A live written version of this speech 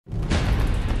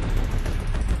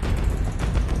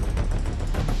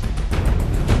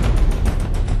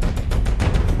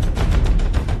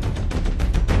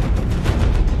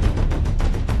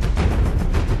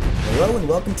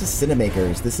welcome to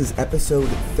Cinemakers. This is episode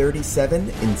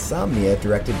 37, Insomnia,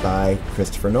 directed by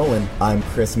Christopher Nolan. I'm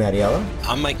Chris Mattiello.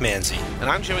 I'm Mike Manzi. And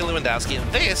I'm Joey Lewandowski,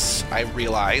 and this, I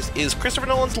realize, is Christopher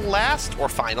Nolan's last, or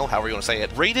final, however you want to say it,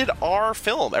 rated R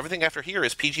film. Everything after here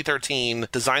is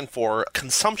PG-13, designed for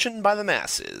consumption by the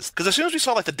masses. Because as soon as we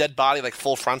saw, the dead body,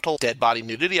 full frontal dead body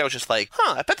nudity, I was just like,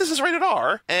 I bet this is rated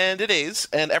R. And it is,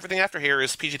 and everything after here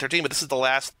is PG-13, but this is the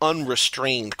last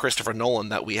unrestrained Christopher Nolan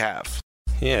that we have.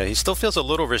 Yeah, he still feels a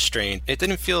little restrained. It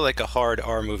didn't feel like a hard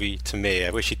R movie to me.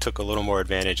 I wish he took a little more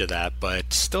advantage of that,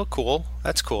 but still cool.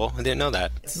 That's cool. I didn't know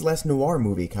that. It's his last noir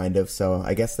movie, kind of, so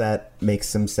I guess that makes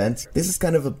some sense. This is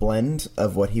kind of a blend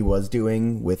of what he was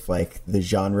doing with, the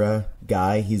genre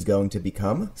guy he's going to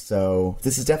become. So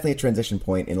this is definitely a transition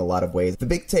point in a lot of ways. The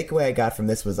big takeaway I got from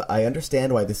this was I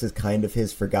understand why this is kind of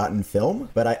his forgotten film,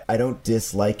 but I don't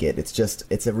dislike it.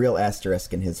 It's a real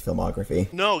asterisk in his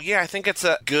filmography. No, yeah, I think it's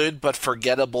a good but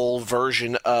forgettable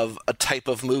version of a type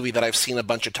of movie that I've seen a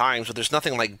bunch of times, but there's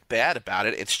nothing bad about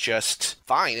it. It's just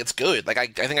fine. It's good. I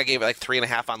think I gave it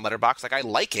 3.5 on Letterboxd. I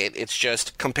like it. It's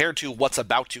just compared to what's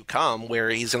about to come, where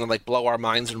he's gonna blow our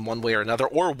minds in one way or another,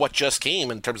 or what just came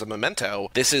in terms of Memento.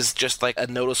 This is just a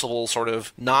noticeable sort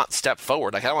of not step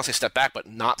forward. I don't want to say step back, but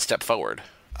not step forward.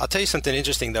 I'll tell you something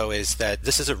interesting, though, is that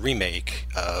this is a remake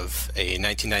of a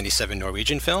 1997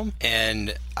 Norwegian film,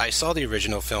 and I saw the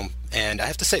original film, and I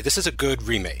have to say, this is a good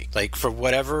remake. For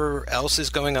whatever else is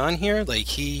going on here,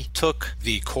 he took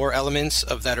the core elements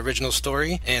of that original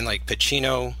story, and,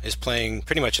 Pacino is playing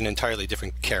pretty much an entirely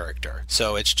different character.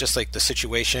 So it's just, the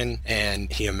situation,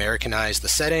 and he Americanized the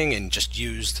setting and just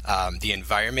used the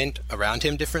environment around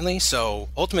him differently. So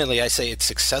ultimately, I say it's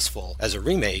successful as a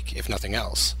remake, if nothing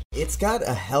else. It's got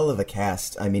a hell of a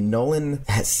cast. I mean, Nolan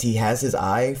has his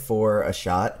eye for a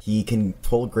shot. He can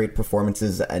pull great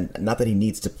performances, and not that he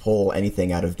needs to pull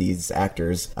anything out of these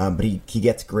actors, but he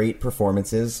gets great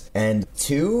performances. And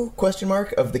 2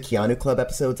 of the Keanu Club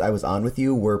episodes I was on with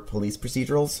you were police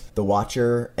procedurals, The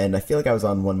Watcher, and I feel like I was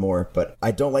on one more, but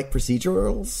I don't like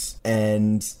procedurals,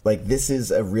 and this is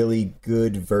a really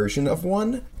good version of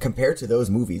one. Compared to those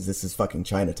movies, this is fucking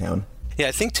Chinatown. Yeah,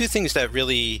 I think 2 things that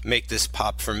really make this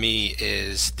pop for me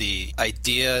is the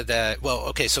idea that,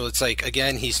 so it's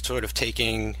again, he's sort of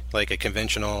taking a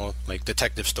conventional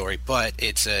detective story, but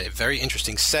it's a very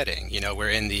interesting setting. We're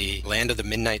in the land of the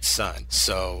midnight sun.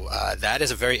 So that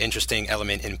is a very interesting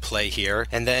element in play here.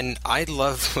 And then I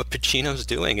love what Pacino's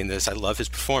doing in this. I love his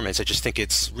performance. I just think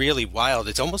it's really wild.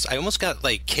 I almost got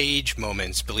Cage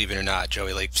moments, believe it or not,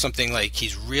 Joey, something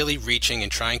he's really reaching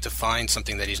and trying to find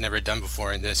something that he's never done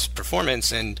before in this performance.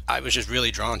 And I was just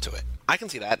really drawn to it. I can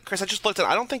see that. Chris, I just looked at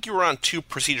I don't think you were on 2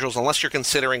 procedurals unless you're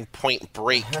considering Point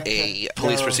Break a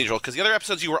police procedural, because the other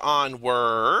episodes you were on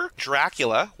were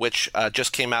Dracula, which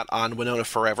just came out on Winona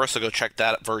Forever, so go check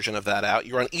that version of that out.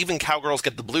 You were on Even Cowgirls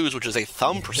Get the Blues, which is a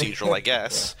thumb procedural, I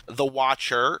guess. The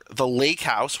Watcher, The Lake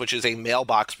House, which is a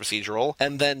mailbox procedural,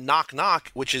 and then Knock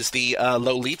Knock, which is the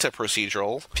Lolita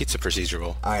procedural. Pizza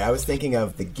procedural. All right, I was thinking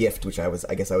of The Gift, which I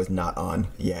guess I was not on.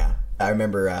 Yeah. I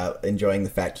remember enjoying the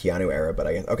fat Keanu era, but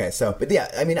I guess... Okay, but yeah,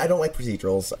 I mean, I don't like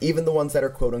procedurals. Even the ones that are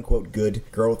quote-unquote good,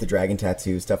 Girl with the Dragon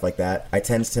Tattoo, stuff like that, I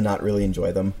tend to not really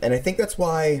enjoy them. And I think that's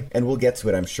why, and we'll get to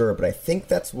it, I'm sure, but I think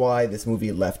that's why this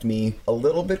movie left me a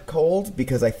little bit cold,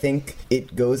 because I think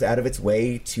it goes out of its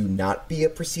way to not be a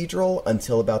procedural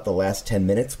until about the last 10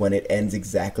 minutes when it ends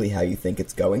exactly how you think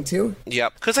it's going to.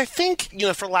 Yep, because I think,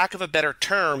 for lack of a better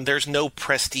term, there's no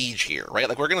prestige here, right?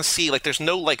 We're going to see, there's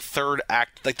no, third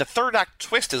act, the third act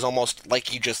twist is almost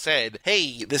like you just said,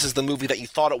 hey, this is the movie that you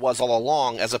thought it was all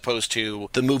along, as opposed to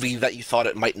the movie that you thought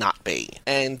it might not be.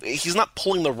 And he's not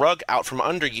pulling the rug out from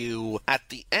under you at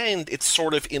the end, it's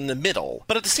sort of in the middle.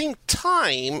 But at the same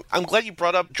time, I'm glad you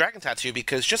brought up Dragon Tattoo,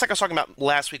 because just like I was talking about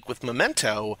last week with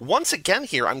Memento, once again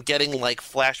here, I'm getting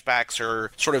flashbacks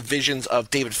or sort of visions of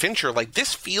David Fincher.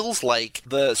 This feels like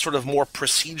the sort of more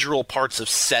procedural parts of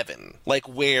Seven,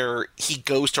 where he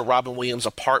goes to Robin Williams'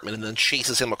 apartment and then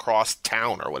chases him across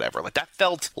town or whatever. That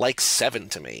felt like Seven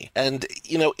to me. And,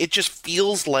 it just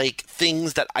feels like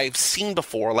things that I've seen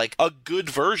before, a good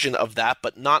version of that,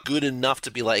 but not good enough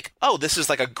to be oh, this is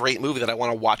a great movie that I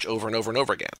want to watch over and over and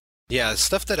over again. Yeah,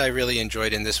 stuff that I really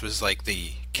enjoyed in this was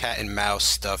the cat and mouse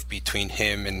stuff between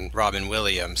him and Robin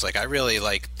Williams. I really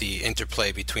liked the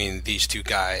interplay between these 2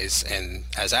 guys and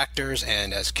as actors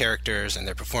and as characters and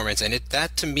their performance. And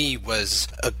that to me was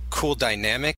a cool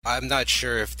dynamic. I'm not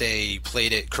sure if they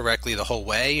played it correctly the whole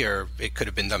way or it could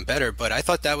have been done better, but I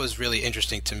thought that was really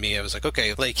interesting to me. I was like,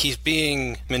 okay, like he's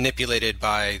being manipulated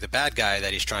by the bad guy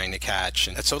that he's trying to catch.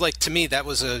 And so like to me, that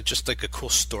was just like a cool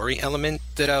story element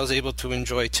that I was able to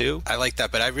enjoy too. I like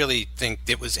that, but I really think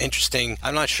it was interesting.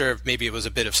 I'm not sure if maybe it was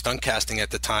a bit of stunt casting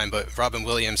at the time, but Robin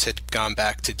Williams had gone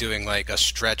back to doing like a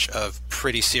stretch of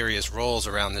pretty serious roles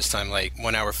around this time, like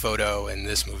 1 Hour Photo and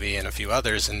this movie and a few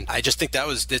others. And I just think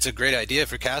it's a great idea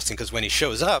for casting, because when he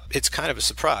shows up, it's kind of a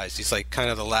surprise. He's like kind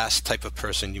of the last type of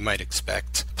person you might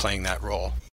expect playing that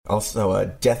role. Also,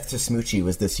 Death to Smoochie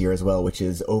was this year as well, which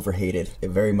is overhated.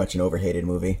 Very much an overhated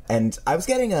movie. And I was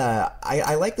getting,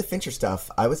 I like the Fincher stuff.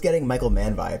 I was getting Michael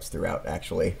Mann vibes throughout,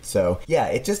 actually. So, yeah,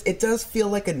 it does feel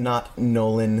like a not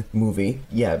Nolan movie.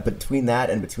 Yeah, between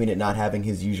that and between it not having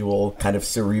his usual kind of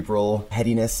cerebral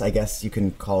headiness, I guess you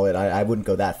can call it. I wouldn't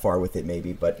go that far with it,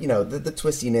 maybe. But, you know, the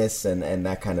twistiness and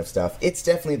that kind of stuff. It's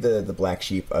definitely the black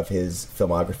sheep of his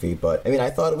filmography. But, I mean,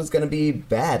 I thought it was going to be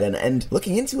bad. And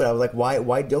looking into it, I was like,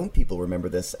 why don't people remember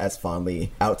this as fondly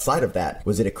outside of that?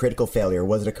 Was it a critical failure?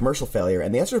 Was it a commercial failure?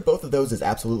 And the answer to both of those is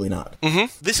absolutely not.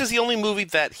 Mm-hmm. This is the only movie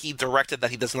that he directed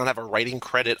that he does not have a writing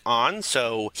credit on.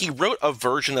 So he wrote a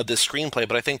version of this screenplay,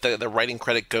 but I think the writing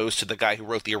credit goes to the guy who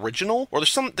wrote the original, or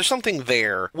there's something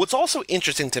there. What's also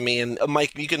interesting to me, and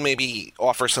Mike, you can maybe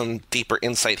offer some deeper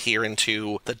insight here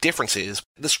into the differences.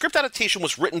 The script adaptation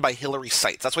was written by Hilary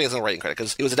Seitz. That's why he has a writing credit,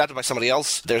 because it was adapted by somebody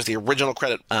else. There's the original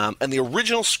credit. And the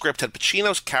original script had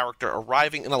Pacino's character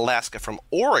arriving in Alaska from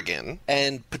Oregon,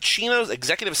 and Pacino's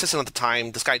executive assistant at the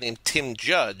time, this guy named Tim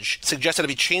Judge, suggested it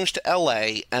be changed to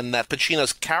LA, and that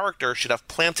Pacino's character should have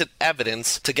planted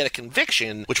evidence to get a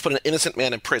conviction, which put an innocent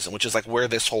man in prison, which is like where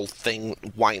this whole thing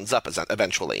winds up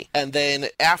eventually. And then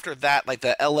after that, like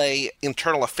the LA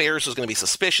Internal Affairs was going to be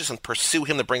suspicious and pursue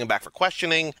him to bring him back for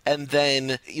questioning. And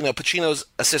then, you know, Pacino's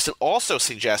assistant also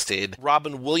suggested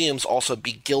Robin Williams also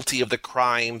be guilty of the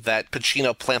crime that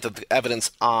Pacino planted the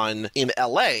evidence on in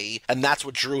LA, and that's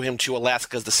what drew him to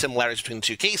Alaska, as the similarities between the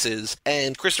two cases.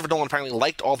 And Christopher Nolan apparently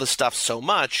liked all this stuff so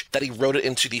much that he wrote it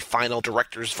into the final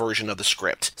director's version of the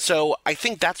script. So I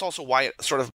think that's also why it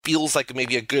sort of feels like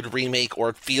maybe a good remake, or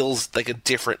it feels like a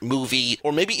different movie,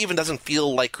 or maybe even doesn't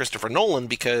feel like Christopher Nolan,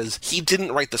 because he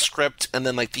didn't write the script, and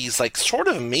then like these like sort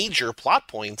of major plot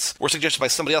points were suggested by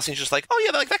somebody else, and he's just like, oh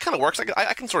yeah, like that kind of works.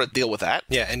 I can sort of deal with that.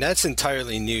 Yeah, and that's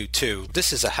entirely new too.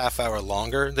 This is a half hour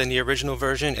longer than the original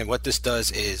version, and what this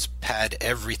does is pad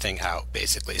everything out,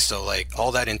 basically. So like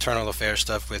all that internal affairs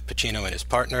stuff with Pacino and his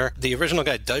partner, the original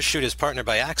guy does shoot his partner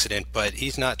by accident, but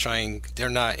they're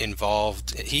not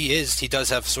involved. He does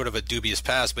have sort of a dubious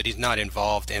past, but he's not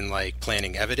involved in like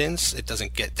planning evidence. It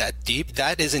doesn't get that deep.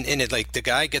 That isn't in it. Like the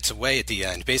guy gets away at the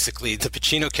end. Basically, the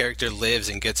Pacino character lives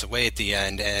and gets away at the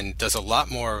end and does a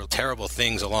lot more terrible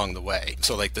things along the way.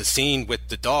 So like the scene with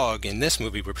the dog in this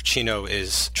movie where Pacino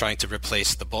is trying to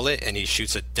replace the bullet and he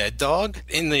shoots a dead dog.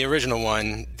 In the original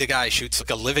one, the guy shoots like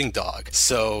a living dog.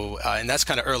 So, and that's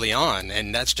kind of early on,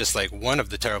 and that's just like one of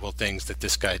the terrible things that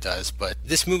this guy does. But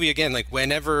this movie, again, like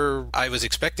whenever I was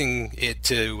expecting it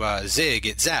to zig,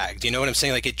 it zagged. You know what I'm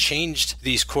saying? Like it changed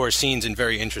these core scenes in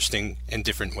very interesting and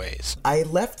different ways. I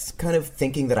left kind of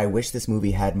thinking that I wish this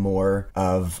movie had more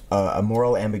of a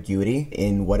moral ambiguity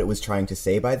in what it was trying to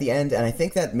say by the end, and I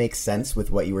think that makes sense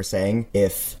with what you were saying.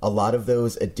 If a lot of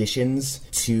those additions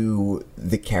to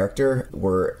the character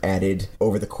were added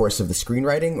over the course of the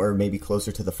screenwriting, or maybe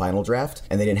closer to the final draft,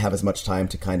 and they didn't have as much time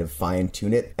to kind of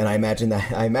fine-tune it. And I imagine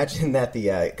that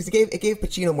the because it gave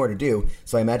Pacino more to do,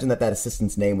 so I imagine that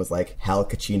assistant's name was like Hal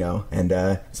Pacino, and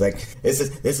it's like this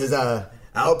is Al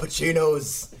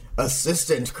Pacino's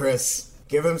assistant, Chris.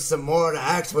 Give him some more to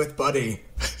act with, buddy.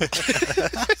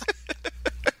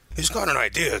 He's got an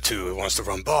idea too. He wants to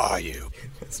run by you.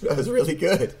 That was really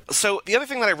good. So the other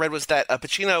thing that I read was that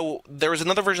Pacino, there was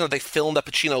another version that they filmed that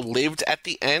Pacino lived at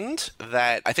the end,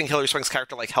 that I think Hilary Swank's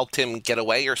character like helped him get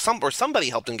away, or somebody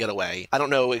helped him get away. I don't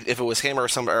know if it was him or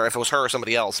if it was her or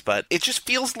somebody else, but it just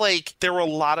feels like there were a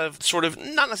lot of sort of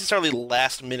not necessarily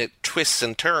last minute twists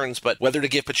and turns, but whether to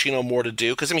give Pacino more to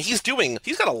do, because I mean he's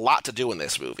got a lot to do in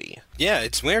this movie. Yeah,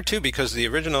 it's weird too, because the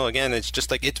original, again, it's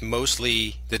just like it's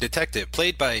mostly the detective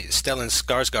played by Stellan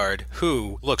Skarsgård,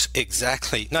 who looks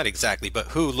not exactly, but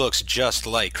who looks just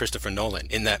like Christopher Nolan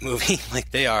in that movie.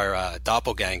 Like they are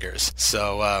doppelgangers.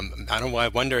 So I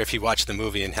wonder if he watched the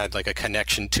movie and had like a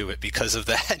connection to it because of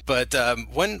that. But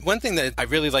one thing that I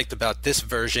really liked about this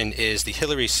version is the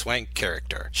Hilary Swank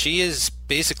character. She is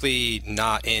basically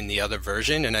not in the other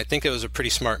version, and I think it was a pretty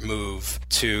smart move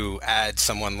to add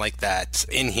someone like that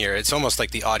in here. It's almost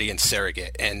like the audience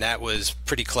surrogate, and that was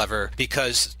pretty clever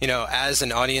because, as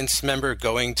an audience member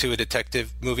going to a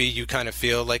detective movie, you kind of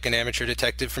feel like an amateur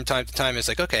detective from time to time. It's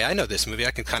like, okay, I know this movie.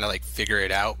 I can kind of like figure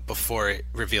it out before it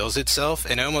reveals itself.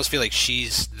 And I almost feel like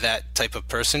she's that type of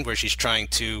person where she's trying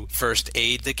to first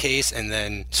aid the case and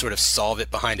then sort of solve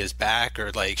it behind his back,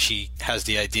 or like she has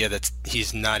the idea that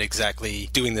he's not exactly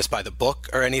doing this by the book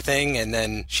or anything. And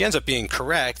then she ends up being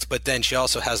correct, but then she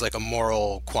also has like a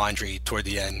moral quandary toward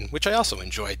the end, which I also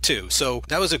enjoyed too. So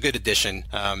that was a good addition,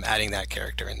 adding that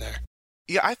character in there.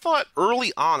 Yeah, I thought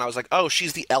early on, I was like, oh,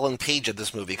 she's the Ellen Page of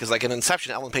this movie. Because, like, in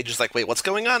Inception, Ellen Page is like, wait, what's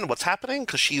going on? What's happening?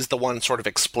 Because she's the one sort of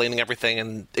explaining everything,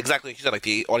 and exactly like you said, like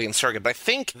the audience surrogate. But I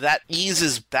think that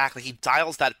eases back, like, he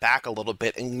dials that back a little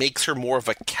bit and makes her more of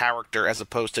a character as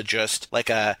opposed to just, like,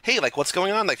 hey, like, what's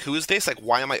going on? Like, who is this? Like,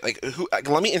 why am I, like, who? Like,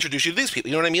 let me introduce you to these people.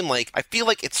 You know what I mean? Like, I feel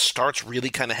like it starts really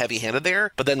kind of heavy-handed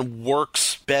there, but then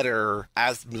works better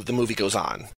as the movie goes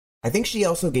on. I think she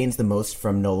also gains the most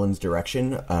from Nolan's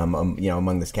direction,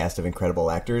 among this cast of incredible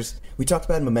actors. We talked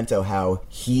about in Memento how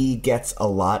he gets a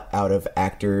lot out of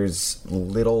actors'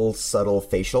 little subtle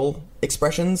facial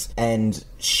expressions, and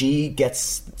she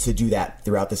gets to do that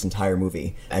throughout this entire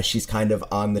movie as she's kind of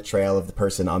on the trail of the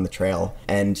person on the trail.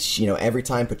 And every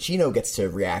time Pacino gets to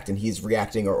react, and he's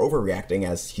reacting or overreacting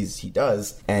as he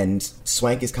does, and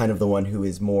Swank is kind of the one who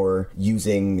is more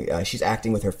using, she's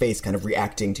acting with her face, kind of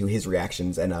reacting to his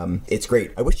reactions, and it's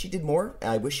great. I wish she did more.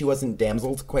 I wish she wasn't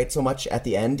damseled quite so much at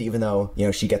the end, even though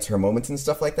she gets her moments and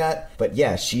stuff like that. But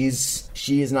yeah, she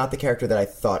is not the character that I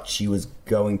thought she was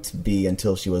going to be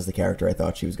until she was the character I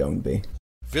thought she was going to be.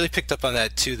 Really picked up on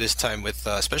that too this time with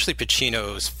especially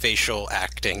Pacino's facial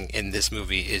acting in this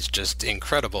movie is just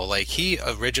incredible. Like, he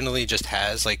originally just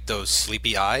has like those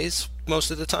sleepy eyes most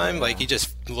of the time. Yeah. Like, he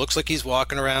just looks like he's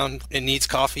walking around and needs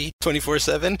coffee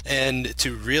 24/7. And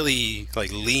to really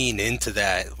like lean into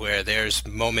that, where there's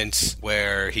moments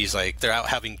where he's like, they're out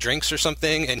having drinks or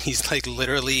something, and he's like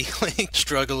literally like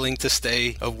struggling to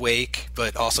stay awake,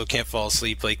 but also can't fall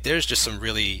asleep. Like, there's just some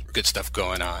really good stuff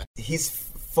going on. He's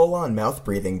full-on mouth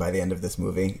breathing by the end of this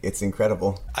movie. It's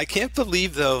incredible. I can't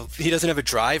believe, though, he doesn't have a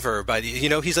driver.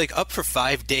 He's like up for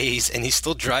 5 days, and he's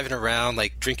still driving around,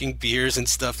 like drinking beers and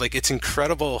stuff. Like, it's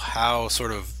incredible how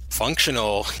sort of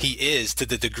functional he is to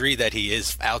the degree that he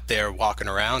is out there walking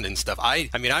around and stuff. I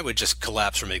mean, I would just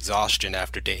collapse from exhaustion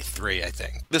after day 3, I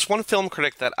think. This one film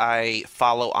critic that I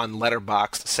follow on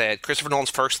Letterboxd said Christopher Nolan's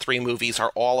first 3 movies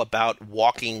are all about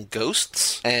walking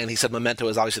ghosts, and he said Memento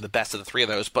is obviously the best of the 3 of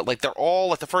those, but like they're all,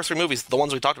 like the first 3 movies, the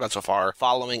ones we talked about so far,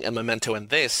 following a Memento and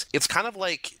this, it's kind of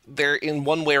like they're in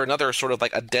one way or another sort of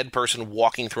like a dead person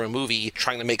walking through a movie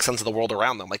trying to make sense of the world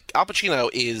around them. Like, Al Pacino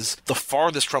is the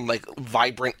farthest from like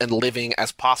vibrant and living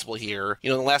as possible here. In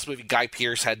the last movie, Guy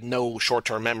Pearce had no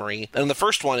short-term memory. And in the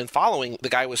first one, in following, the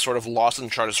guy was sort of lost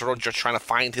in charge, sort of just trying to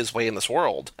find his way in this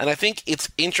world. And I think it's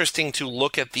interesting to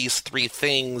look at these 3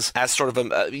 things as sort of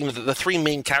the 3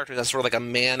 main characters as sort of like a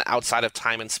man outside of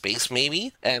time and space,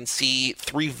 maybe, and see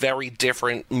 3 very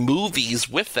different movies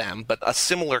with them, but a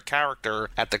similar character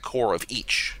at the core of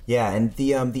each. Yeah, and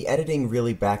the editing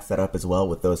really backs that up as well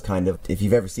with those kind of, if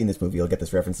you've ever seen this movie, you'll get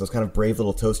this reference, those kind of brave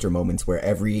little toaster moments where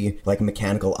every like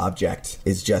mechanical object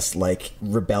is just like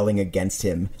rebelling against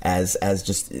him as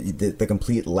just the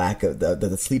complete lack of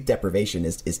the sleep deprivation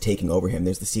is taking over him.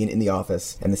 There's the scene in the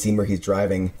office and the scene where he's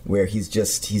driving, where he's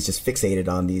just fixated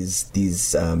on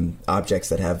these objects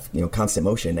that have constant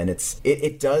motion, and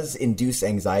it does induce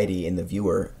anxiety in the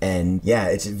viewer. And yeah,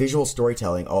 it's visual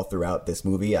storytelling all throughout this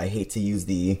movie. I hate to use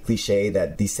the cliche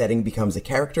that the setting becomes a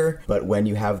character, but when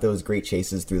you have those great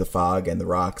chases through the fog and the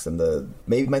rocks and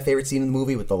maybe my favorite scene in the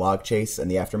movie with the log chase and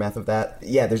the aftermath of that,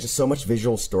 yeah, there's just so much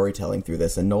visual storytelling through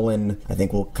this, and Nolan, I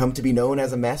think, will come to be known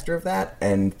as a master of that,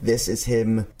 and this is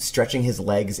him stretching his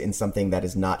legs in something that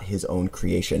is not his own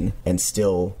creation and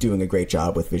still doing a great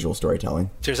job with visual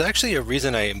storytelling. There's actually a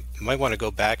reason I might want to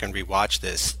go back and rewatch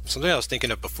this. Something I was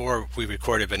thinking of before we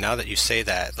recorded, but now that you say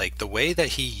that, like the way that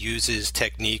he uses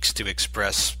techniques to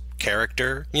express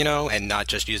character, and not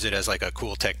just use it as like a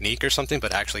cool technique or something,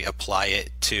 but actually apply it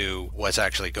to what's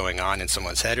actually going on in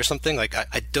someone's head or something. Like,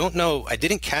 I don't know, I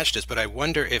didn't catch this, but I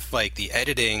wonder if like the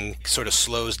editing sort of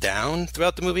slows down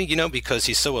throughout the movie, because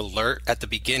he's so alert at the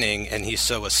beginning and he's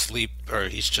so asleep, or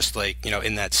he's just like,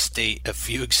 in that state, a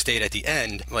fugue state at the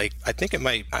end. Like, I think it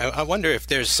might, I wonder if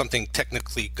there's something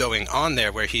technically going on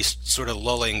there where he's sort of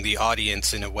lulling the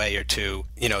audience in a way or two,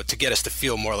 to get us to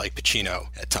feel more like Pacino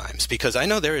at times. Because I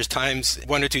know there is times,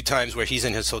 1 or 2 times, where he's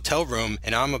in his hotel room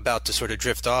and I'm about to sort of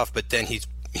drift off, but then he's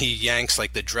he yanks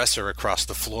like the dresser across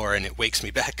the floor and it wakes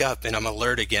me back up and I'm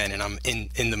alert again and I'm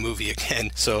in the movie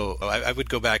again. So I would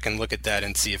go back and look at that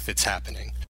and see if it's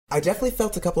happening. I definitely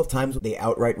felt a couple of times they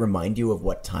outright remind you of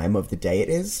what time of the day it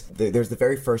is. There's the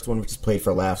very first one, which is played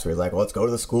for laughs, where he's like, well, let's go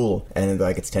to the school, and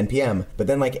like it's 10 p.m. But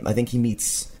then, like, I think he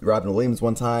meets Robin Williams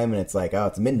one time, and it's like, oh,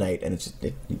 it's midnight, and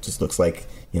it just looks like,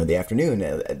 the afternoon.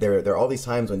 There are all these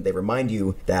times when they remind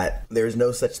you that there's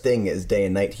no such thing as day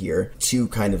and night here to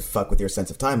kind of fuck with your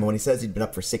sense of time. And when he says he'd been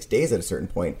up for 6 days at a certain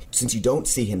point, since you don't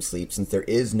see him sleep, since there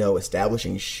is no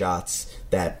establishing shots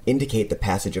that indicate the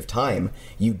passage of time,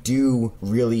 you do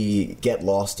really get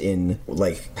lost in,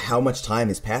 like, how much time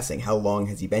is passing, how long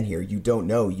has he been here. You don't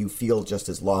know. You feel just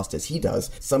as lost as he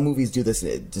does. Some movies do this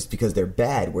just because they're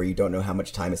bad, where you don't know how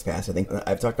much time has passed. I think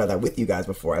I've talked about that with you guys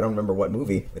before. I don't remember what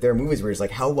movie, but there are movies where it's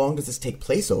like, how long does this take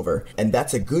place over? And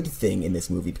that's a good thing in this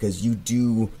movie, because you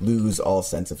do lose all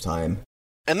sense of time.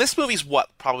 And this movie's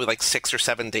probably like 6 or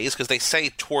 7 days, because they say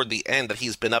toward the end that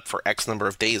he's been up for X number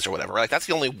of days or whatever. Like, that's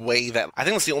the only way that, I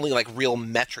think that's the only like real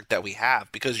metric that we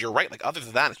have, because you're right, like, other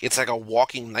than that, it's like a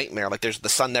walking nightmare. Like, the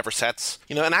sun never sets,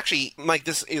 and actually, like,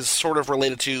 this is sort of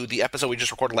related to the episode we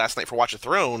just recorded last night for Watch the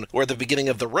Throne, where at the beginning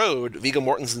of The Road, Viggo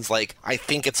Mortensen's like, I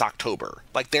think it's October.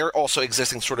 Like, they're also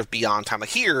existing sort of beyond time. Like,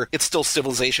 here, it's still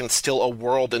civilization, it's still a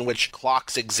world in which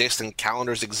clocks exist and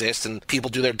calendars exist and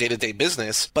people do their day-to-day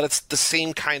business, but it's the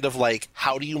same kind of like,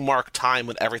 how do you mark time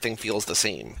when everything feels the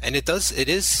same? And it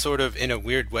is sort of, in a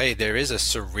weird way, there is a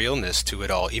surrealness to it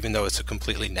all, even though it's a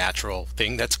completely natural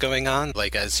thing that's going on.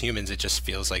 Like, as humans, it just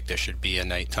feels like there should be a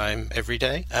nighttime every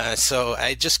day. So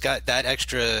I just got that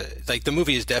extra, like, the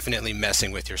movie is definitely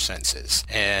messing with your senses.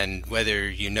 And whether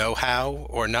you know how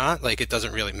or not, like, it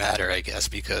doesn't really matter, I guess,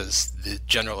 because the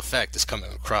general effect is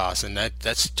coming across. And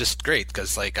that's just great,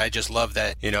 because, like, I just love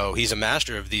that, he's a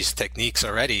master of these techniques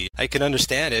already. I can understand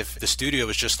if the studio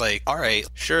was just like, all right,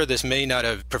 sure, this may not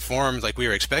have performed like we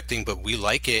were expecting, but we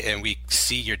like it and we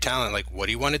see your talent. Like, what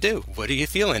do you want to do? What are you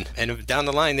feeling? And down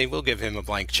the line, they will give him a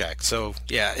blank check. So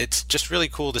yeah, it's just really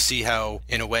cool to see how,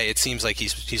 in a way, it seems like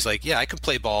he's like, yeah, I could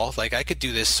play ball. Like, I could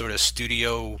do this sort of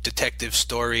studio detective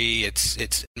story. It's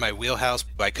in my wheelhouse.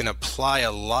 I can apply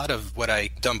a lot of what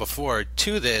I've done before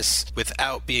to this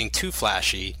without being too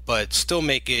flashy, but still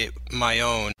make it my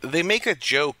own. They make a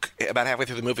joke about halfway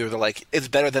through the movie where they're like, it's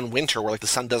better than winter, where like the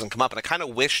sun doesn't come up. And I kind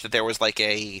of wish that there was like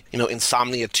a,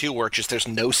 Insomnia 2 where just there's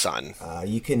no sun.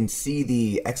 You can see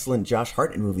the excellent Josh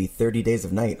Hartnett movie, 30 Days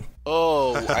of Night.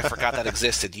 Oh, I forgot that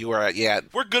existed.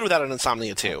 We're good without an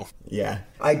Insomnia 2. Yeah.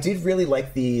 I did really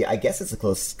like I guess it's a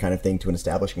close kind of thing to an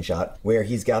establishing shot, where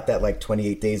he's got that like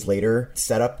 28 days later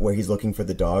setup where he's looking for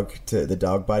the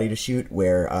dog body to shoot,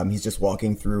 where he's just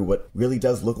walking through what really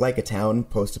does look like a town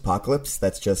post-apocalypse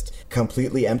that's just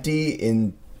completely empty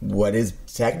in what is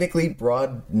technically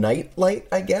broad night light,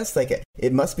 I guess. Like,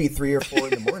 it must be 3 or 4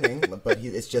 in the morning, but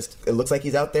it looks like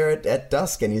he's out there at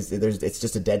dusk, and it's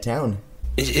just a dead town.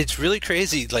 It's really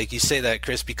crazy, like you say that,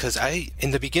 Chris, because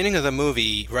in the beginning of the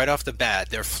movie, right off the bat,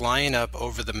 they're flying up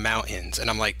over the mountains, and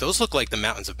I'm like, those look like the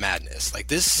Mountains of Madness. Like,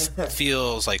 this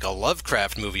feels like a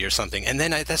Lovecraft movie or something. And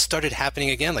then that started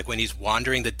happening again, like when he's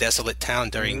wandering the desolate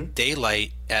town during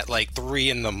daylight at like 3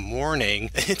 in the morning.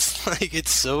 It's like,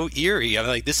 it's so eerie. I'm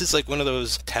like, this is like one of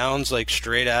those towns like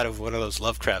straight out of one of those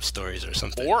Lovecraft stories or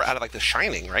something. Or out of like The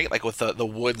Shining, right? Like with the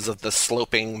woods of the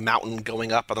sloping mountain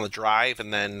going up on the drive,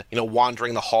 and then,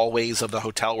 wandering the hallways of the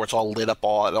hotel where it's all lit up at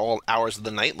all hours of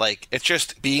the night. Like, it's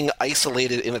just being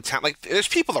isolated in a town. Like, there's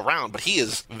people around, but he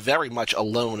is very much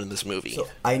alone in this movie. So,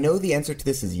 I know the answer to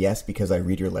this is yes, because I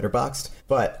read your Letterboxd,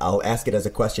 but I'll ask it as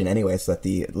a question anyway so that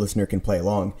the listener can play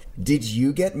along. Did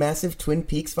you get massive Twin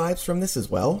Peaks vibes from this as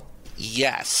well?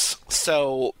 Yes.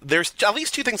 So there's at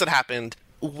least 2 things that happened.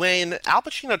 When Al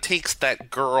Pacino takes that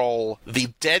girl, the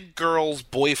dead girl's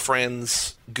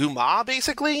boyfriend's Guma,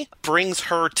 basically, brings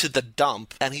her to the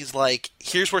dump, and he's like,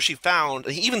 here's where she found,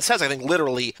 he even says, I think,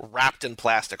 literally, wrapped in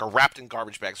plastic, or wrapped in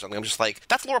garbage bags or something. I'm just like,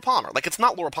 that's Laura Palmer. Like, it's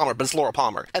not Laura Palmer, but it's Laura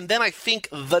Palmer. And then I think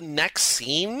the next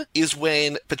scene is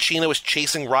when Pacino is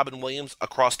chasing Robin Williams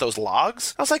across those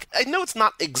logs. I was like, I know it's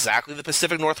not exactly the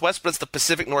Pacific Northwest, but it's the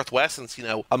Pacific Northwest, and it's,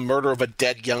 a murder of a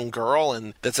dead young girl,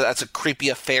 and that's a creepy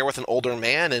affair with an older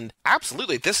man, and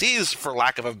absolutely, this is, for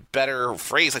lack of a better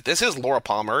phrase, like, this is Laura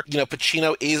Palmer.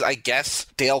 Pacino is, I guess,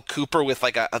 Dale Cooper with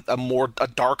like a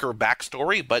darker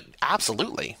backstory, but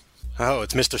absolutely. Oh,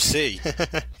 it's Mr. C.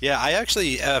 Yeah, I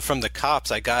actually, from the cops,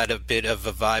 I got a bit of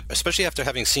a vibe, especially after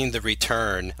having seen The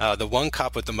Return. The one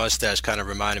cop with the mustache kind of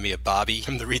reminded me of Bobby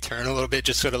from The Return a little bit,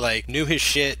 just sort of like knew his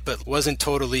shit, but wasn't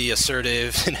totally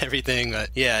assertive and everything.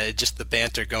 But yeah, just the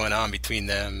banter going on between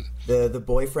them. The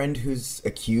boyfriend who's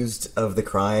accused of the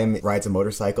crime rides a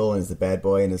motorcycle and is the bad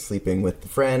boy and is sleeping with the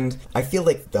friend. I feel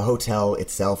like the hotel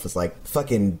itself is like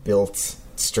fucking built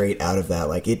straight out of that.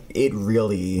 Like it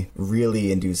really,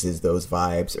 really induces those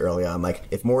vibes early on. Like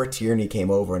if Maura Tierney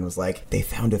came over and was like, they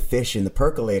found a fish in the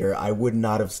percolator, I would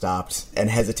not have stopped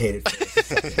and hesitated.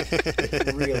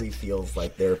 It really feels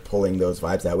like they're pulling those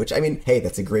vibes out, which, I mean, hey,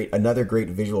 that's another great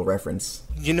visual reference.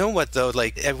 You know what, though?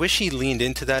 Like, I wish he leaned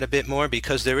into that a bit more,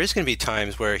 because there is going to be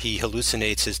times where he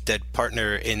hallucinates his dead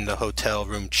partner in the hotel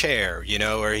room chair, you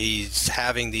know, or he's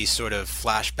having these sort of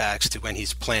flashbacks to when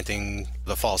he's planting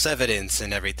the false evidence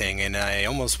and everything. And I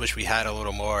almost wish we had a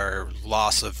little more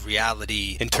loss of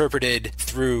reality interpreted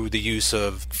through the use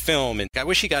of film. And I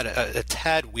wish he got a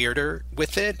tad weirder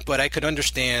with it, but I could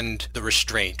understand the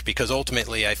restraint, because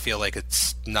ultimately I feel like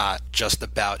it's not just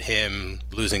about him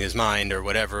losing his mind or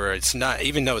whatever. It's not,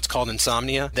 even though it's called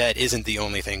insomnia, that isn't the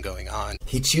only thing going on.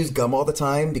 He chews gum all the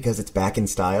time because it's back in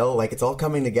style. Like, it's all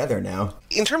coming together now.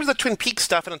 In terms of the Twin Peaks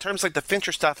stuff and in terms of like the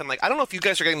Fincher stuff, and like, I don't know if you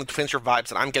guys are getting the Fincher vibes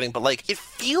that I'm getting, but like, it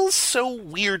feels so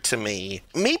weird to me.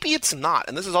 Maybe it's not.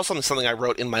 And this is also something I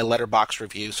wrote in my Letterboxd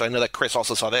review, so I know that Chris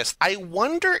also saw this. I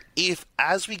wonder if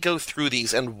as we go through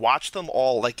these and watch them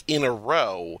all like in a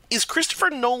row, is Christopher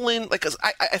Nolan, like, 'cause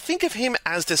I think of him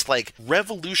as this like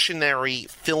revolutionary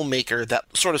filmmaker that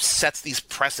sort of sets these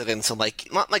precedents, and like,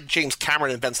 not like James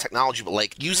Cameron invents technology, but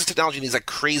like uses technology in these like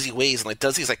crazy ways and like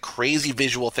does these like crazy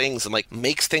visual things and like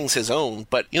makes things his own.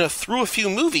 But, you know, through a few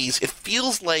movies, it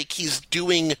feels like he's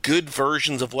doing good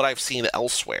versions of what I've seen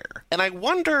elsewhere. And I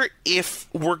wonder if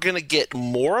we're gonna get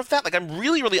more of that. Like, I'm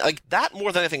really, really like that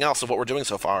more than anything else of what we're doing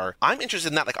so far. I'm interested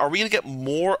in that. Like, are we gonna get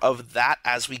more of that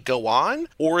as we go on?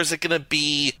 Or is it gonna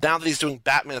be, now that he's doing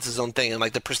Batman as his own thing and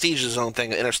like The Prestige is his own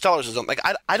thing, Interstellar is his own, like,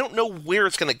 I don't know where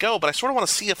it's gonna go, but I sort of want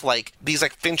to see if like these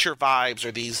like Fincher vibes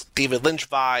or these David Lynch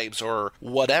vibes or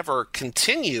whatever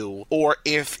continue, or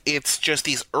if it's just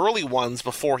these early ones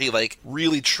before he like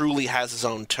really truly has his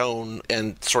own tone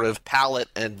and sort of palette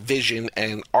and vision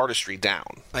and artistry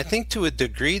down. I think to a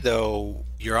degree, though,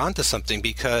 you're onto something,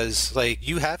 because like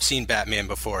you have seen Batman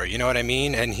before, you know what I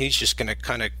mean? And he's just going to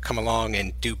kind of come along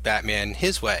and do Batman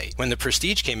his way. When The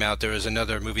Prestige came out, there was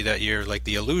another movie that year, like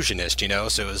The Illusionist, you know?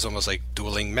 So it was almost like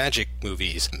dueling magic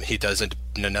movies. He does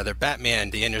another Batman.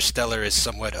 The Interstellar is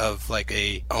somewhat of like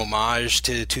a homage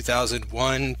to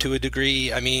 2001 to a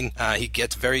degree. I mean, he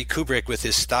gets very Kubrick with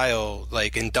his style,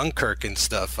 like in Dunkirk and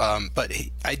stuff. But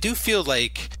I do feel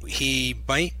like he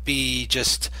might be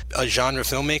just a genre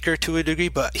filmmaker to a degree,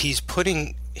 but he's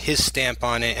putting his stamp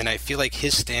on it, and I feel like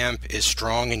his stamp is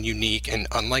strong and unique and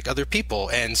unlike other people.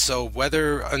 And so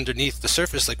whether underneath the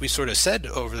surface, like we sort of said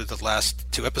over the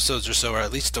last 2 episodes or so, or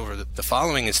at least over the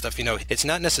following and stuff, you know, it's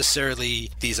not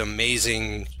necessarily these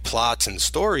amazing plots and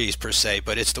stories per se,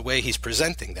 but it's the way he's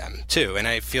presenting them too. And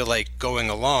I feel like going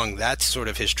along, that's sort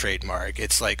of his trademark.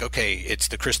 It's like, okay, it's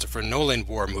the Christopher Nolan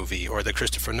war movie, or the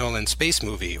Christopher Nolan space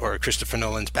movie, or Christopher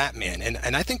Nolan's Batman.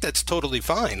 And I think that's totally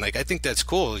fine. Like, I think that's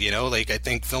cool, you know? Like, I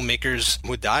think filmmakers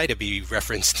would die to be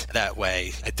referenced that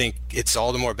way. I think it's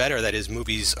all the more better that his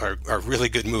movies are really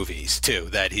good movies too,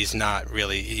 that he's not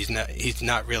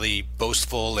really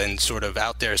boastful and sort of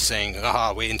out there saying,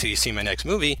 wait until you see my next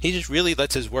movie. He just really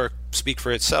lets his work speak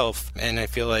for itself, and I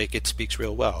feel like it speaks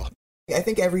real well. I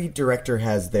think every director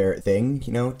has their thing,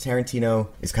 you know. Tarantino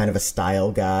is kind of a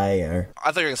style guy.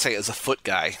 I thought you were going to say as a foot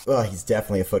guy. Well, he's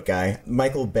definitely a foot guy.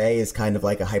 Michael Bay is kind of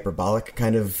like a hyperbolic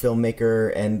kind of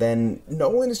filmmaker. And then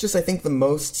Nolan is just, I think, the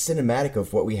most cinematic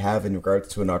of what we have in regards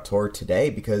to an auteur today,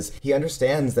 because he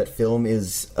understands that film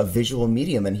is a visual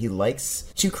medium and he likes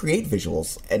to create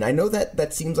visuals. And I know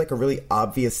that seems like a really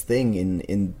obvious thing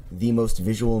in the most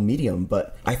visual medium,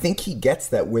 but I think he gets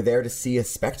that we're there to see a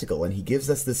spectacle, and he gives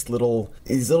us these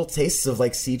little tastes of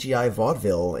like CGI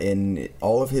vaudeville in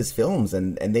all of his films,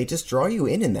 and they just draw you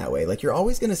in that way. Like, you're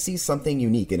always going to see something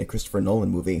unique in a Christopher Nolan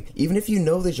movie, even if you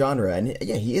know the genre. And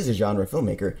yeah, he is a genre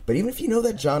filmmaker, but even if you know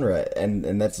that genre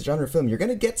and that's a genre film, you're going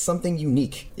to get something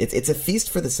unique. It's a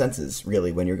feast for the senses,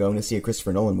 really, when you're going to see a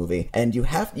Christopher Nolan movie, and you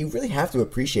really have to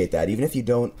appreciate that, even if you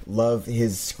don't love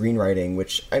his screenwriting,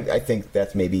 which I think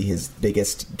that's maybe his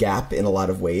biggest gap in a lot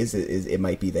of ways. It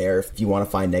might be there if you want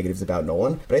to find negatives about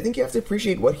Nolan, but I think you have to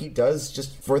appreciate what he does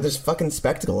just for this fucking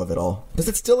spectacle of it all, because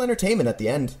it's still entertainment at the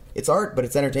end. It's art, but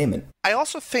it's entertainment. I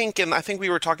also think, and I think we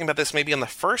were talking about this maybe on the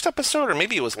first episode, or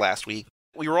maybe it was last week,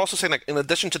 We were also saying, like, in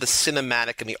addition to the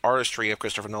cinematic and the artistry of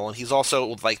Christopher Nolan, he's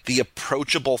also, like, the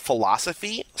approachable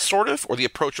philosophy, sort of, or the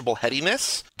approachable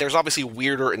headiness. There's obviously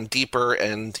weirder and deeper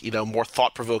and, more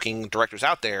thought-provoking directors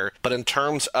out there, but in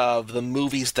terms of the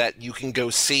movies that you can go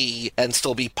see and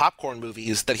still be popcorn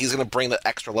movies, that he's going to bring that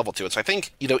extra level to it. So I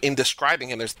think, in describing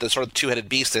him, there's the sort of two-headed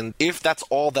beast, and if that's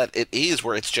all that it is,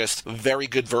 where it's just very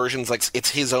good versions, like,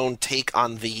 it's his own take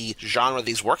on the genre that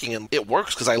he's working in, it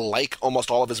works, because I like almost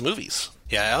all of his movies.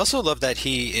 Yeah, I also love that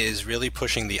he is really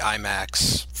pushing the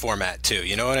IMAX format too.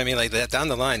 You know what I mean? Like that down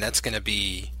the line, that's going to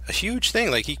be a huge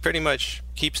thing. Like he pretty much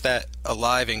keeps that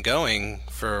alive and going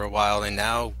for a while. And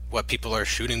now what people are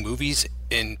shooting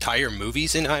entire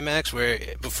movies in IMAX, where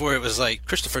before it was like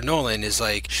Christopher Nolan is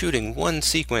like shooting one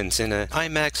sequence in an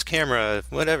IMAX camera,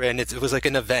 whatever. And it was like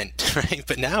an event, right?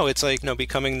 But now it's like,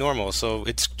 becoming normal. So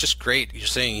it's just great. You're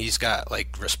saying he's got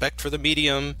like respect for the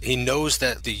medium. He knows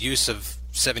that the use of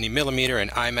 70 millimeter and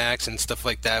IMAX and stuff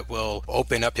like that will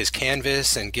open up his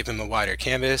canvas and give him a wider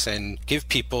canvas and give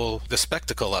people the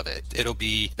spectacle of it. It'll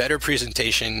be better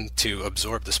presentation to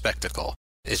absorb the spectacle.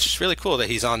 It's just really cool that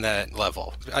he's on that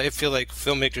level. I feel like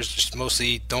filmmakers just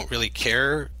mostly don't really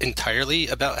care entirely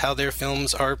about how their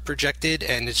films are projected,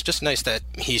 and it's just nice that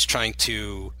he's trying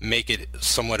to make it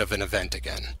somewhat of an event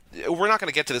again. We're not going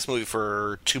to get to this movie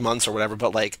for 2 months or whatever,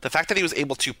 but like the fact that he was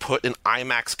able to put an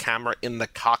IMAX camera in the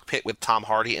cockpit with Tom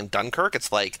Hardy in Dunkirk,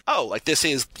 it's like,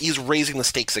 he's raising the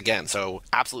stakes again. So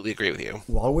absolutely agree with you.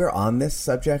 While we're on this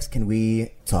subject, can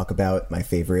we talk about my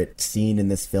favorite scene in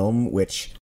this film,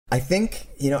 which I think,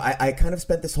 I kind of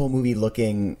spent this whole movie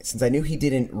looking, since I knew he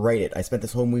didn't write it, I spent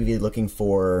this whole movie looking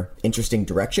for interesting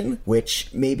direction, which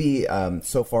maybe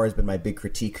so far has been my big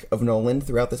critique of Nolan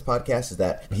throughout this podcast, is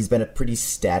that he's been a pretty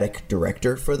static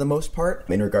director for the most part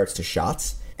in regards to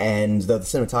shots. And though the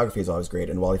cinematography is always great,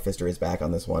 and Wally Pfister is back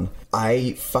on this one,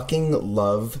 I fucking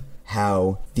love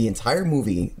how the entire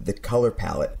movie, the color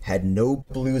palette, had no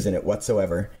blues in it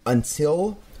whatsoever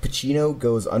until Pacino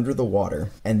goes under the water,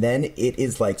 and then it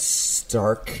is like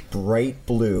stark bright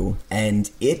blue, and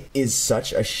it is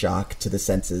such a shock to the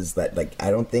senses that, like,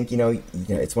 I don't think,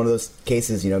 it's one of those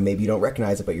cases, maybe you don't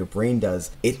recognize it, but your brain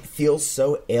does. It feels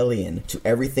so alien to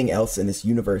everything else in this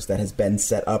universe that has been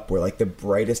set up, where like the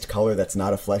brightest color that's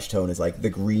not a flesh tone is like the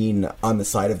green on the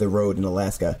side of the road in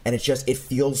Alaska, and it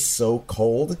feels so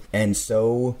cold and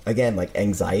so, again, like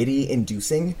anxiety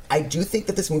inducing. I do think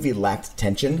that this movie lacked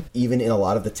tension, even in a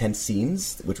lot of the tense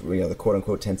scenes, which, the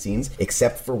quote-unquote tense scenes,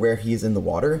 except for where he's in the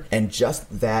water, and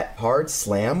just that hard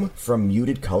slam from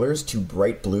muted colors to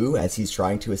bright blue as he's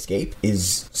trying to escape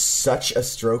is such a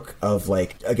stroke of,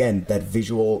 like, again,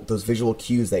 those visual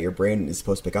cues that your brain is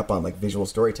supposed to pick up on, like visual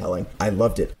storytelling. I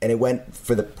loved it, and it went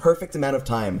for the perfect amount of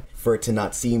time for it to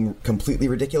not seem completely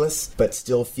ridiculous, but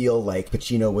still feel like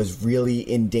Pacino was really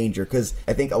in danger, because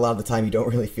I think a lot of the time you don't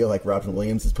really feel like Robin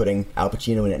Williams is putting Al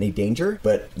Pacino in any danger,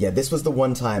 but yeah, this was the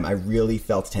one time I really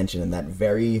felt tension, and that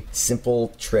very simple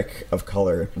trick of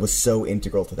color was so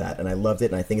integral to that, and I loved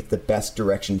it, and I think it's the best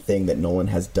direction thing that Nolan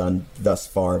has done thus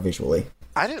far visually.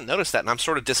 I didn't notice that, and I'm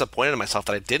sort of disappointed in myself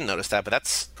that I didn't notice that, but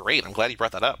that's great. I'm glad you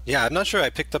brought that up. Yeah, I'm not sure I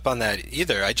picked up on that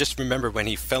either. I just remember when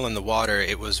he fell in the water,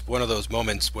 it was one of those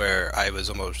moments where I was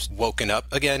almost woken up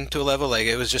again to a level. Like,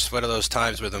 it was just one of those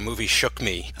times where the movie shook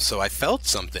me. So I felt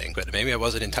something, but maybe I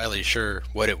wasn't entirely sure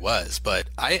what it was. But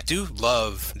I do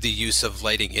love the use of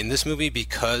lighting in this movie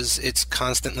because it's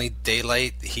constantly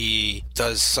daylight. He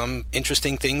does some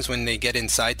interesting things when they get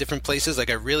inside different places. Like,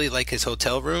 I really like his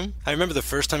hotel room. I remember the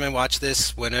first time I watched this,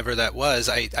 whenever that was,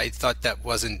 I thought that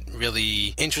wasn't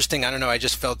really interesting. I don't know, I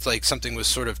just felt like something was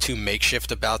sort of too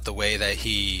makeshift about the way that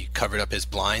he covered up his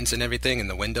blinds and everything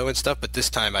and the window and stuff, but this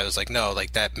time I was like, no,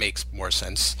 like that makes more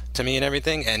sense to me and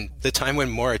everything. And the time when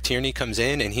Maura Tierney comes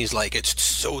in and he's like, it's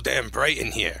so damn bright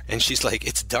in here, and she's like,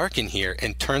 it's dark in here,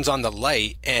 and turns on the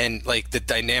light, and like the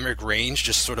dynamic range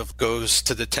just sort of goes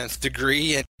to the 10th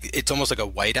degree, and it's almost like a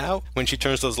whiteout when she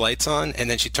turns those lights on, and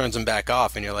then she turns them back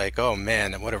off, and you're like, oh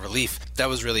man, what a relief. That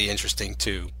was really interesting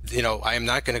too. I am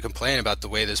not going to complain about the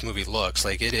way this movie looks.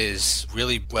 Like, it is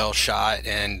really well shot,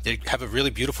 and they have a really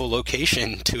beautiful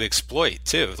location to exploit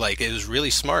too. Like, it was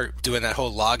really smart doing that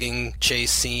whole logging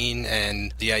chase scene,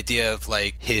 and the idea of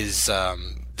like his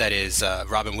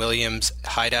Robin Williams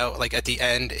hideout, like at the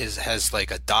end has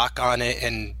like a dock on it,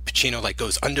 and Pacino like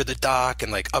goes under the dock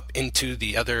and like up into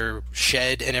the other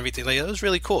shed and everything. Like, it was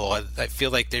really cool. I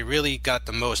feel like they really got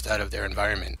the most out of their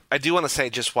environment. I do want to say,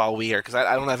 just while we are, because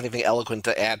I don't have anything eloquent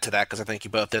to add to that, because I think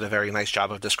you both did a very nice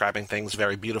job of describing things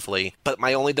very beautifully. But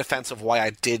my only defense of why I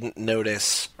didn't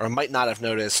notice, or might not have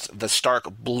noticed, the stark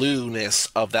blueness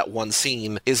of that one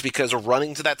scene is because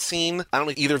running to that scene, I don't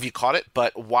know if either of you caught it,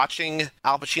 but watching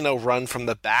Al Pacino run from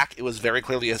the back, it was very